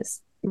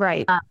responses.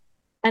 Right.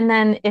 And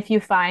then if you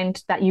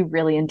find that you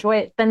really enjoy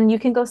it, then you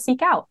can go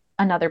seek out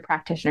another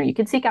practitioner. You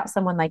can seek out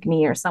someone like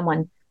me or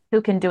someone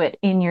who can do it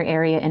in your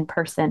area in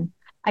person.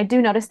 I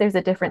do notice there's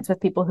a difference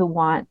with people who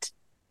want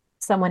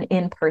someone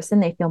in person.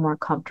 They feel more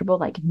comfortable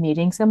like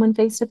meeting someone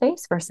face to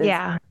face versus,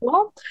 Yeah.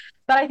 well,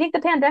 but I think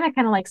the pandemic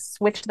kind of like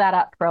switched that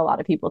up for a lot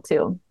of people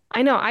too.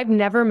 I know. I've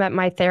never met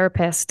my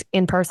therapist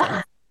in person.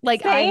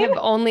 Like I Same. have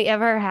only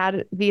ever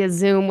had via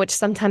Zoom, which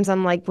sometimes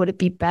I'm like, would it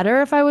be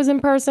better if I was in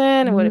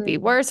person? Would it be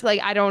Mm. worse?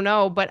 Like, I don't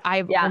know, but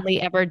I've Yeah. only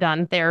ever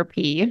done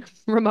therapy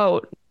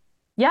remote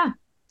Yeah.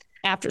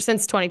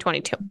 since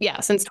 2022. Yeah,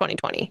 since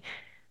 2020.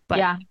 But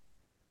Yeah.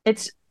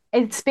 It's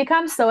it's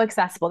become so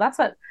accessible. That's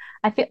what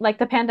I feel like.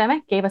 The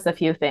pandemic gave us a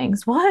few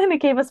things. One, it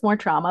gave us more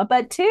trauma,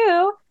 but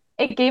two,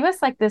 it gave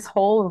us like this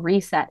whole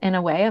reset in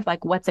a way of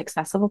like what's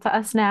accessible to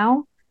us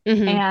now.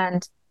 mhm.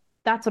 And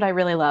that's what I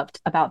really loved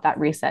about that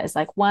reset is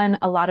like one,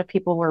 a lot of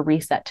people were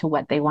reset to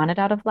what they wanted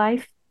out of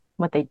life,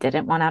 what they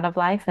didn't want out of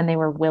life, and they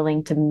were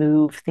willing to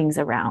move things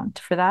around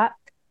for that.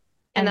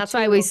 And And that's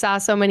why we two, saw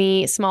so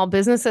many small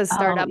businesses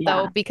start oh up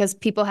though, yeah. because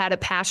people had a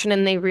passion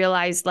and they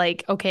realized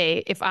like,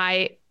 okay,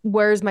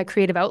 where's my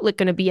creative outlet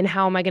going to be and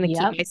how am I going to keep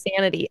Yep. my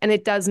sanity? And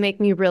it does make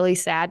me really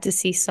sad to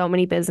see so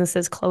many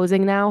businesses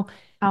closing now.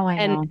 Oh, I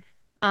And,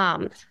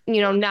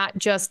 know. not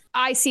just,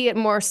 I see it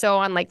more so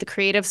on like the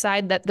creative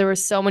side that there were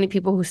so many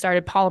people who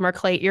started polymer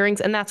clay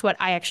earrings. And that's what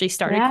I actually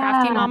started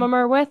Crafty Yeah.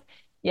 Mamamer with.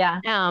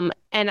 Yeah.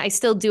 And I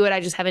still do it. I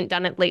just haven't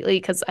done it lately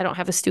because I don't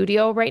have a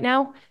studio right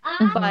now.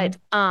 Mhm.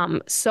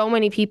 But so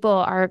many people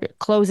are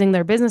closing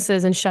their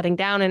businesses and shutting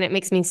down, and it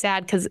makes me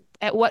sad because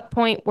at what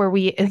point were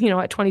we, at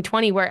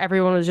 2020, where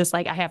everyone was just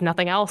like, I have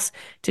nothing else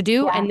to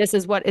do, Yeah. and this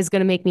is what is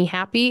going to make me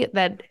happy.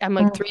 That I'm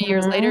like, 3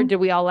 years later, Mhm. did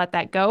we all let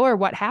that go, or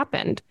what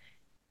happened?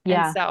 And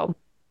Yeah. so, um,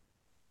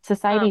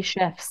 Society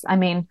shifts. I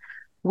mean,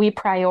 we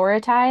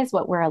prioritize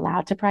what we're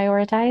allowed to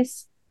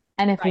prioritize.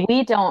 And right.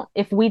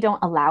 if we don't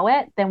allow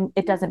it, then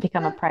it doesn't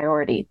become a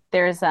priority.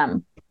 There's a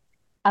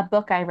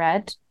book I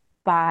read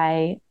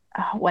by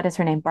what is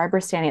her name?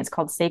 Barbara Stanley. It's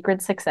called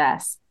Sacred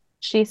Success.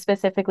 She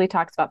specifically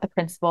talks about the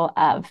principle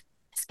of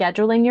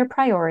scheduling your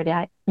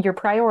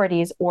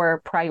priorities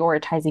or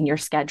prioritizing your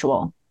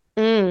schedule.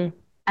 Mm,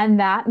 And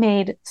that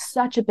made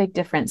such a big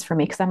difference for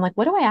me because I'm like,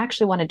 what do I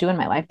actually want to do in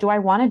my life? Do I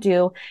want to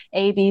do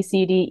A, B,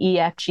 C, D, E,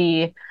 F,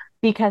 G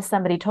because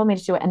somebody told me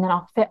to do it and then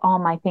I'll fit all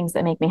my things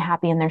that make me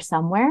happy in there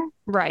somewhere?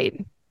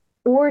 right.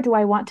 Or do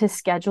I want to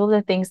schedule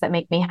the things that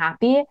make me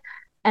happy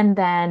and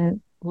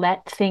then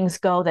let things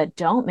go that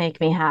don't make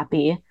me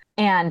happy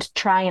and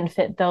try and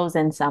fit those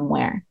in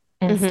somewhere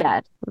hmm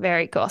instead?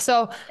 Very cool.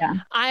 So Yeah.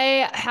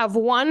 I have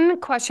one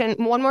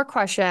more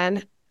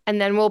question,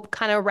 and then we'll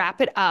kind of wrap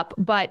it up.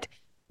 But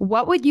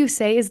what would you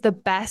say is the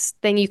best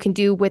thing you can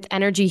do with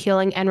energy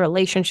healing and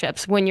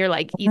relationships when you're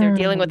like either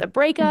dealing with Mm. a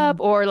breakup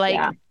Mm. or Yeah.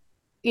 like,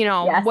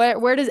 Yes.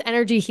 where does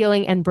energy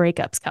healing and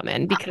breakups come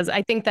in? Because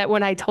I think that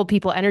when I told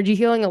people energy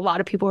healing, a lot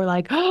of people were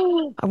like,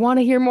 oh, I want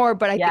to hear more.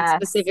 But I think Yes.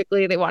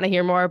 specifically they want to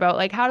hear more about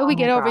like, how do we Oh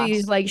get my over gosh.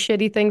 these like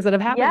shitty things that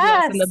have happened to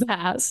us in the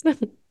Yes. past?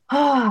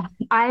 Oh,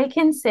 I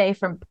can say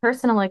from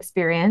personal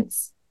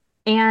experience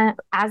and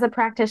as a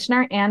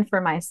practitioner and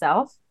for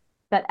myself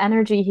that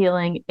energy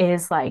healing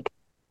is like,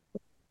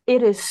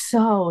 it is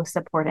so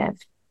supportive.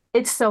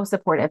 It's so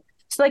supportive.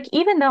 So, like,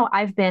 even though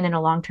I've been in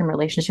a long-term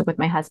relationship with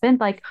my husband,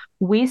 like,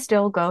 we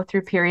still go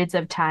through periods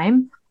of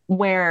time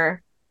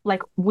where,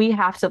 like, we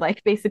have to,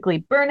 like, basically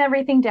burn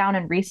everything down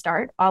and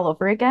restart all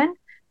over again.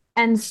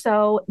 And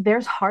so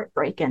there's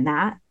heartbreak in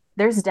that.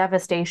 There's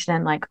devastation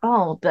and like,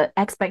 oh, the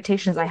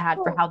expectations I had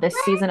for how this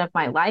season of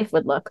my life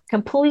would look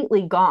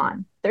completely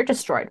gone. They're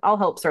destroyed. All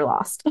hopes are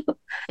lost.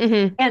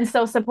 hmm And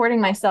so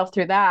supporting myself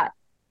through that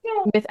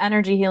with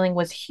energy healing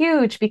was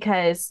huge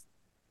because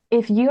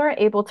if you are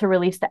able to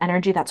release the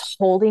energy that's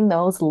holding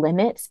those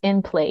limits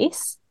in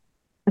place,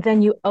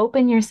 then you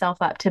open yourself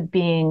up to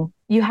being,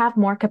 you have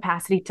more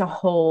capacity to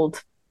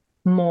hold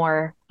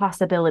more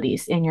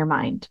possibilities in your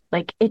mind.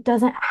 Like it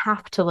doesn't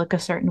have to look a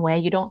certain way.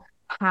 You don't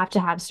have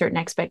to have certain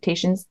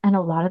expectations. And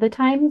a lot of the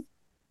time,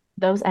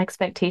 those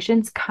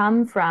expectations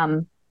come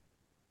from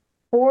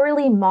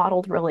poorly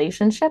modeled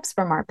relationships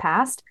from our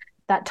past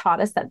that taught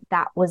us that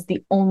that was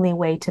the only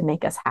way to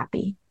make us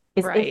happy,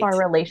 is if our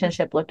Right.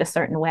 relationship looked a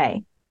certain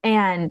way.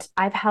 And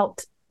I've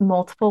helped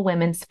multiple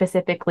women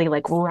specifically,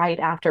 like right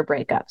after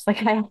breakups.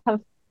 Like I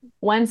have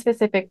one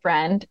specific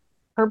friend,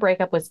 her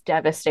breakup was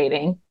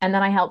devastating. And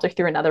then I helped her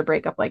through another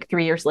breakup like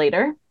 3 years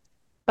later.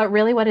 But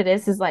really, what it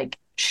is like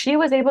she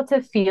was able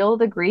to feel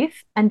the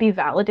grief and be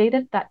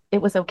validated that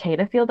it was okay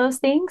to feel those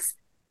things.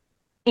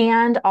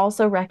 And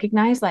also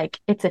recognize like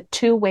it's a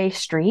two-way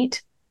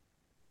street,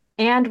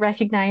 and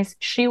recognize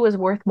she was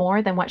worth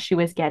more than what she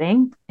was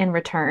getting in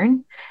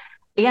return,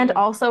 and Mm.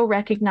 also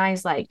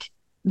recognize like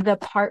the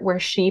part where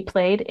she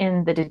played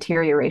in the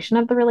deterioration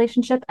of the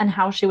relationship and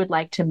how she would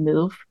like to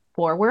move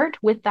forward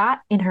with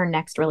that in her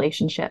next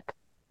relationship.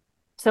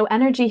 So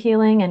energy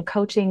healing and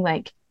coaching,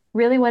 like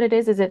really what it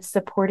is it's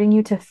supporting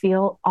you to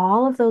feel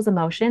all of those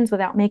emotions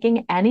without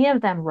making any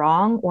of them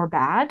wrong or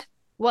bad.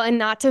 Well, and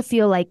not to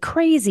feel like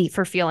crazy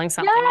for feeling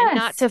something and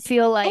not Yes, to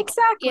feel like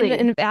exactly.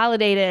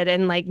 invalidated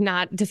and like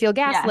not to feel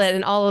gaslit Yes,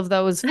 and all of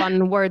those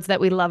fun words that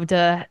we love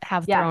to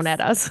have thrown at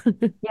yes. us.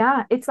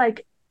 Yeah, it's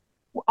like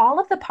all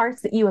of the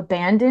parts that you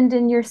abandoned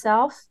in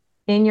yourself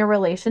in your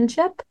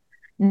relationship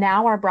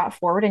now are brought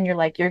forward, and you're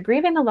like, you're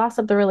grieving the loss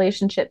of the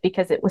relationship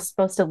because it was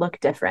supposed to look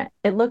different.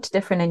 It looked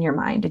different in your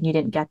mind and you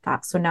didn't get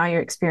that. So now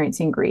you're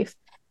experiencing grief.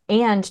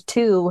 And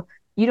two,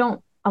 you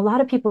don't, a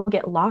lot of people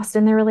get lost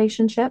in their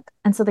relationship.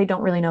 And so they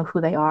don't really know who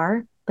they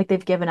are. Like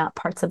they've given up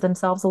parts of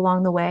themselves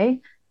along the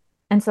way.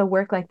 And so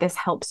work like this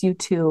helps you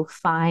to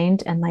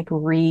find and like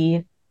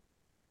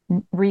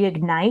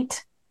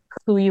reignite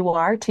who you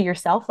are to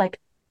yourself, like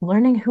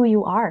learning who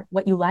you are,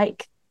 what you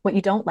like, what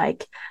you don't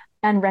like,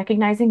 and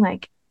recognizing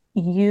like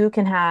you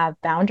can have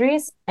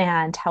boundaries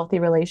and healthy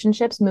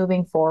relationships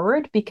moving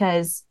forward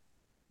because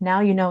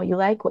now you know what you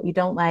like, what you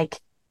don't like.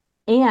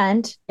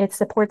 And it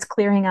supports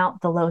clearing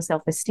out the low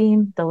self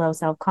esteem, the low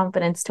self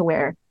confidence to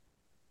where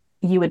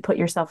you would put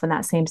yourself in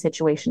that same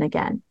situation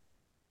again.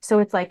 So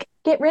it's like,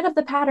 get rid of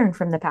the pattern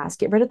from the past,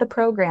 get rid of the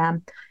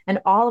program and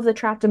all of the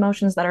trapped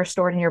emotions that are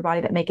stored in your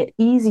body that make it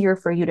easier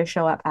for you to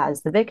show up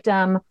as the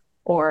victim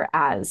or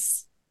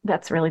as,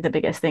 that's really the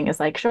biggest thing, is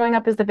like showing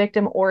up as the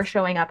victim or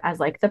showing up as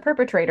like the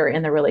perpetrator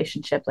in the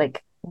relationship.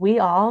 Like we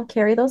all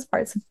carry those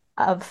parts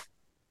of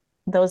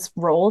those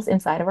roles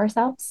inside of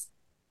ourselves.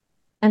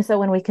 And so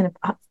when we can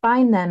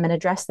find them and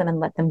address them and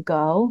let them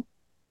go,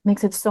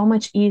 makes it so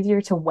much easier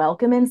to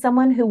welcome in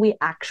someone who we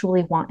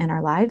actually want in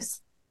our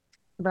lives,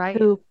 Right.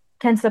 who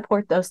can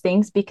support those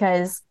things,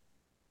 because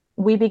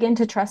we begin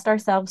to trust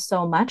ourselves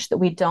so much that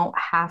we don't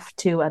have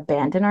to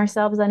abandon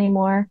ourselves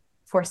anymore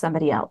for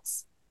somebody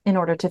else in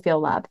order to feel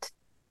loved.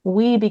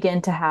 We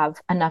begin to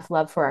have enough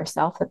love for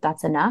ourselves that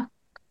that's enough,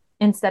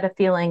 instead of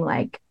feeling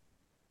like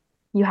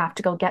you have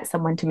to go get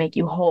someone to make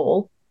you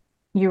whole.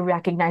 You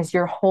recognize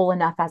you're whole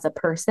enough as a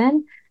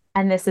person,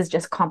 and this is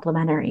just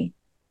complementary.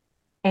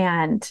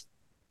 And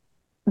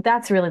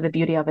that's really the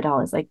beauty of it all,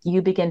 is like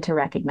you begin to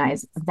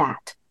recognize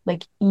that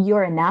like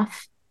you're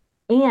enough,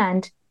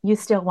 and you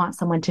still want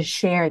someone to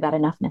share that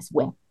enoughness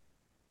with.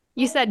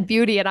 You said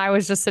beauty, and I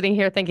was just sitting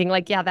here thinking,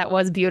 like, yeah, that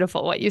was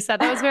beautiful what you said.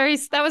 That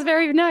was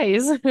very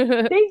nice.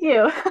 Thank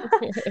you.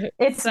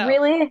 So,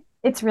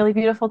 It's really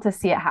beautiful to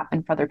see it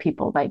happen for other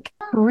people. Like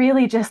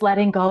really just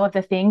letting go of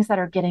the things that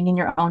are getting in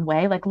your own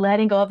way, like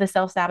letting go of the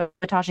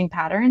self-sabotaging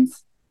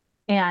patterns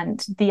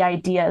and the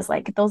ideas,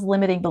 like those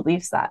limiting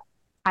beliefs that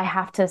I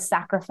have to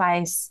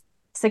sacrifice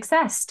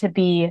success to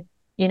be,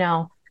 you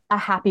know, a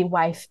happy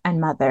wife and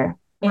mother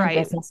and right.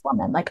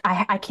 businesswoman. Like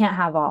I can't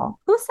have all.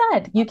 Who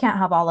said you can't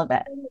have all of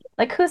it?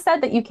 Like who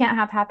said that you can't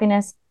have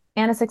happiness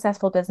and a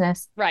successful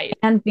business Right.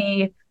 and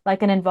be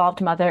like an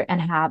involved mother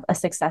and have a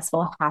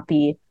successful,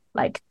 happy,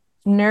 like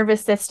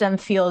nervous system,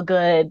 feel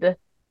good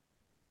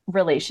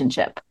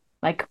relationship?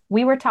 Like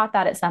we were taught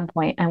that at some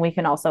point, and we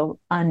can also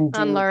undo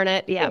Unlearn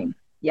it. Yeah. things.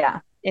 Yeah.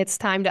 It's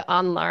time to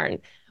unlearn. Well,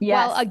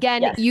 Yes.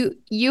 again, Yes.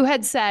 you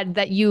had said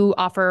that you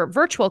offer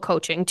virtual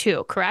coaching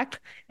too,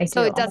 correct? I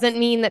So do. it doesn't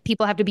mean that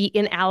people have to be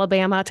in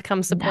Alabama to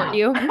come support No.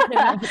 you.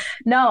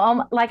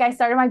 No, like I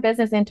started my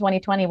business in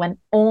 2020 when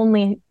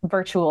only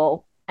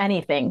virtual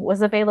anything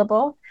was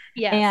available.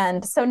 Yes.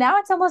 And so now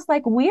it's almost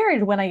like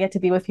weird when I get to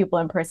be with people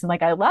in person.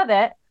 Like I love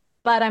it,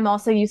 but I'm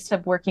also used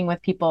to working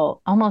with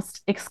people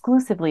almost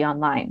exclusively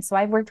online. So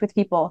I've worked with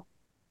people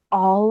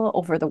all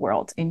over the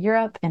world, in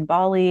Europe, in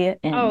Bali,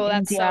 in Oh,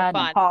 that's so India,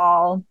 fun.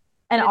 Nepal, and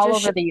And it all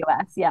just over the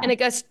US. Yeah. and it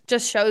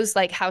just shows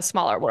like how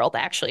small our world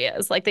actually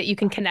is. Like that you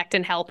can connect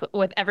and help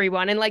with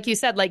everyone. And like you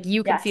said, like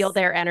you can feel Yes.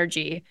 their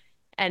energy.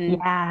 And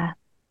Yeah.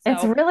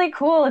 It's so really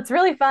cool. It's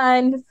really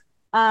fun.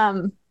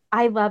 Um,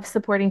 I love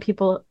supporting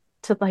people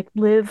to like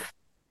live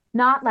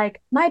not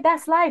like my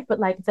best life, but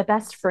like the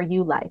best for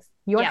you life,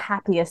 your Yep.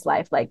 happiest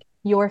life, like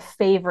your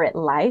favorite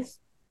life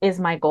is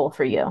my goal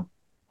for you.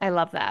 I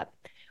love that.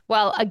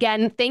 Well,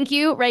 again, thank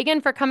you,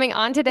 Reagan, for coming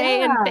on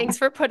today. And Yeah. thanks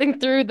for putting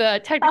through the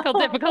technical Oh,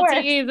 of course.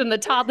 difficulties and the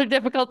toddler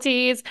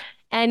difficulties.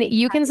 And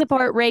you can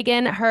support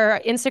Reagan.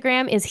 Her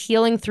Instagram is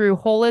Healing Through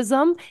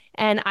Holism.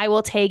 And I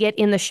will tag it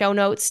in the show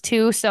notes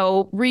too.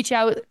 So reach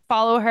out,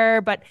 follow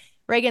her. But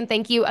Reagan,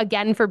 thank you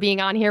again for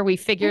being on here. We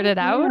figured Thank it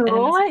out. And this is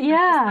you. our first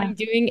Yeah. time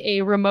doing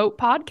a remote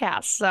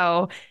podcast.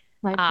 So,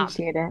 I um,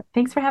 appreciate it.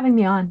 Thanks for having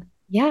me on.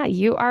 yeah,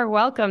 you are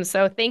welcome.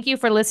 So thank you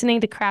for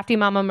listening to Crafty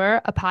Mama Mer,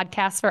 a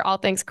podcast for all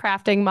things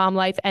crafting, mom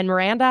life, and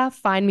Miranda.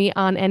 Find me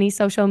on any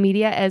social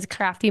media as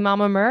Crafty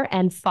Mama Mer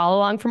and follow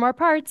along for more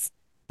parts.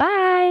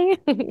 Bye.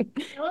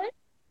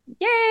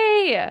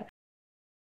 Yay.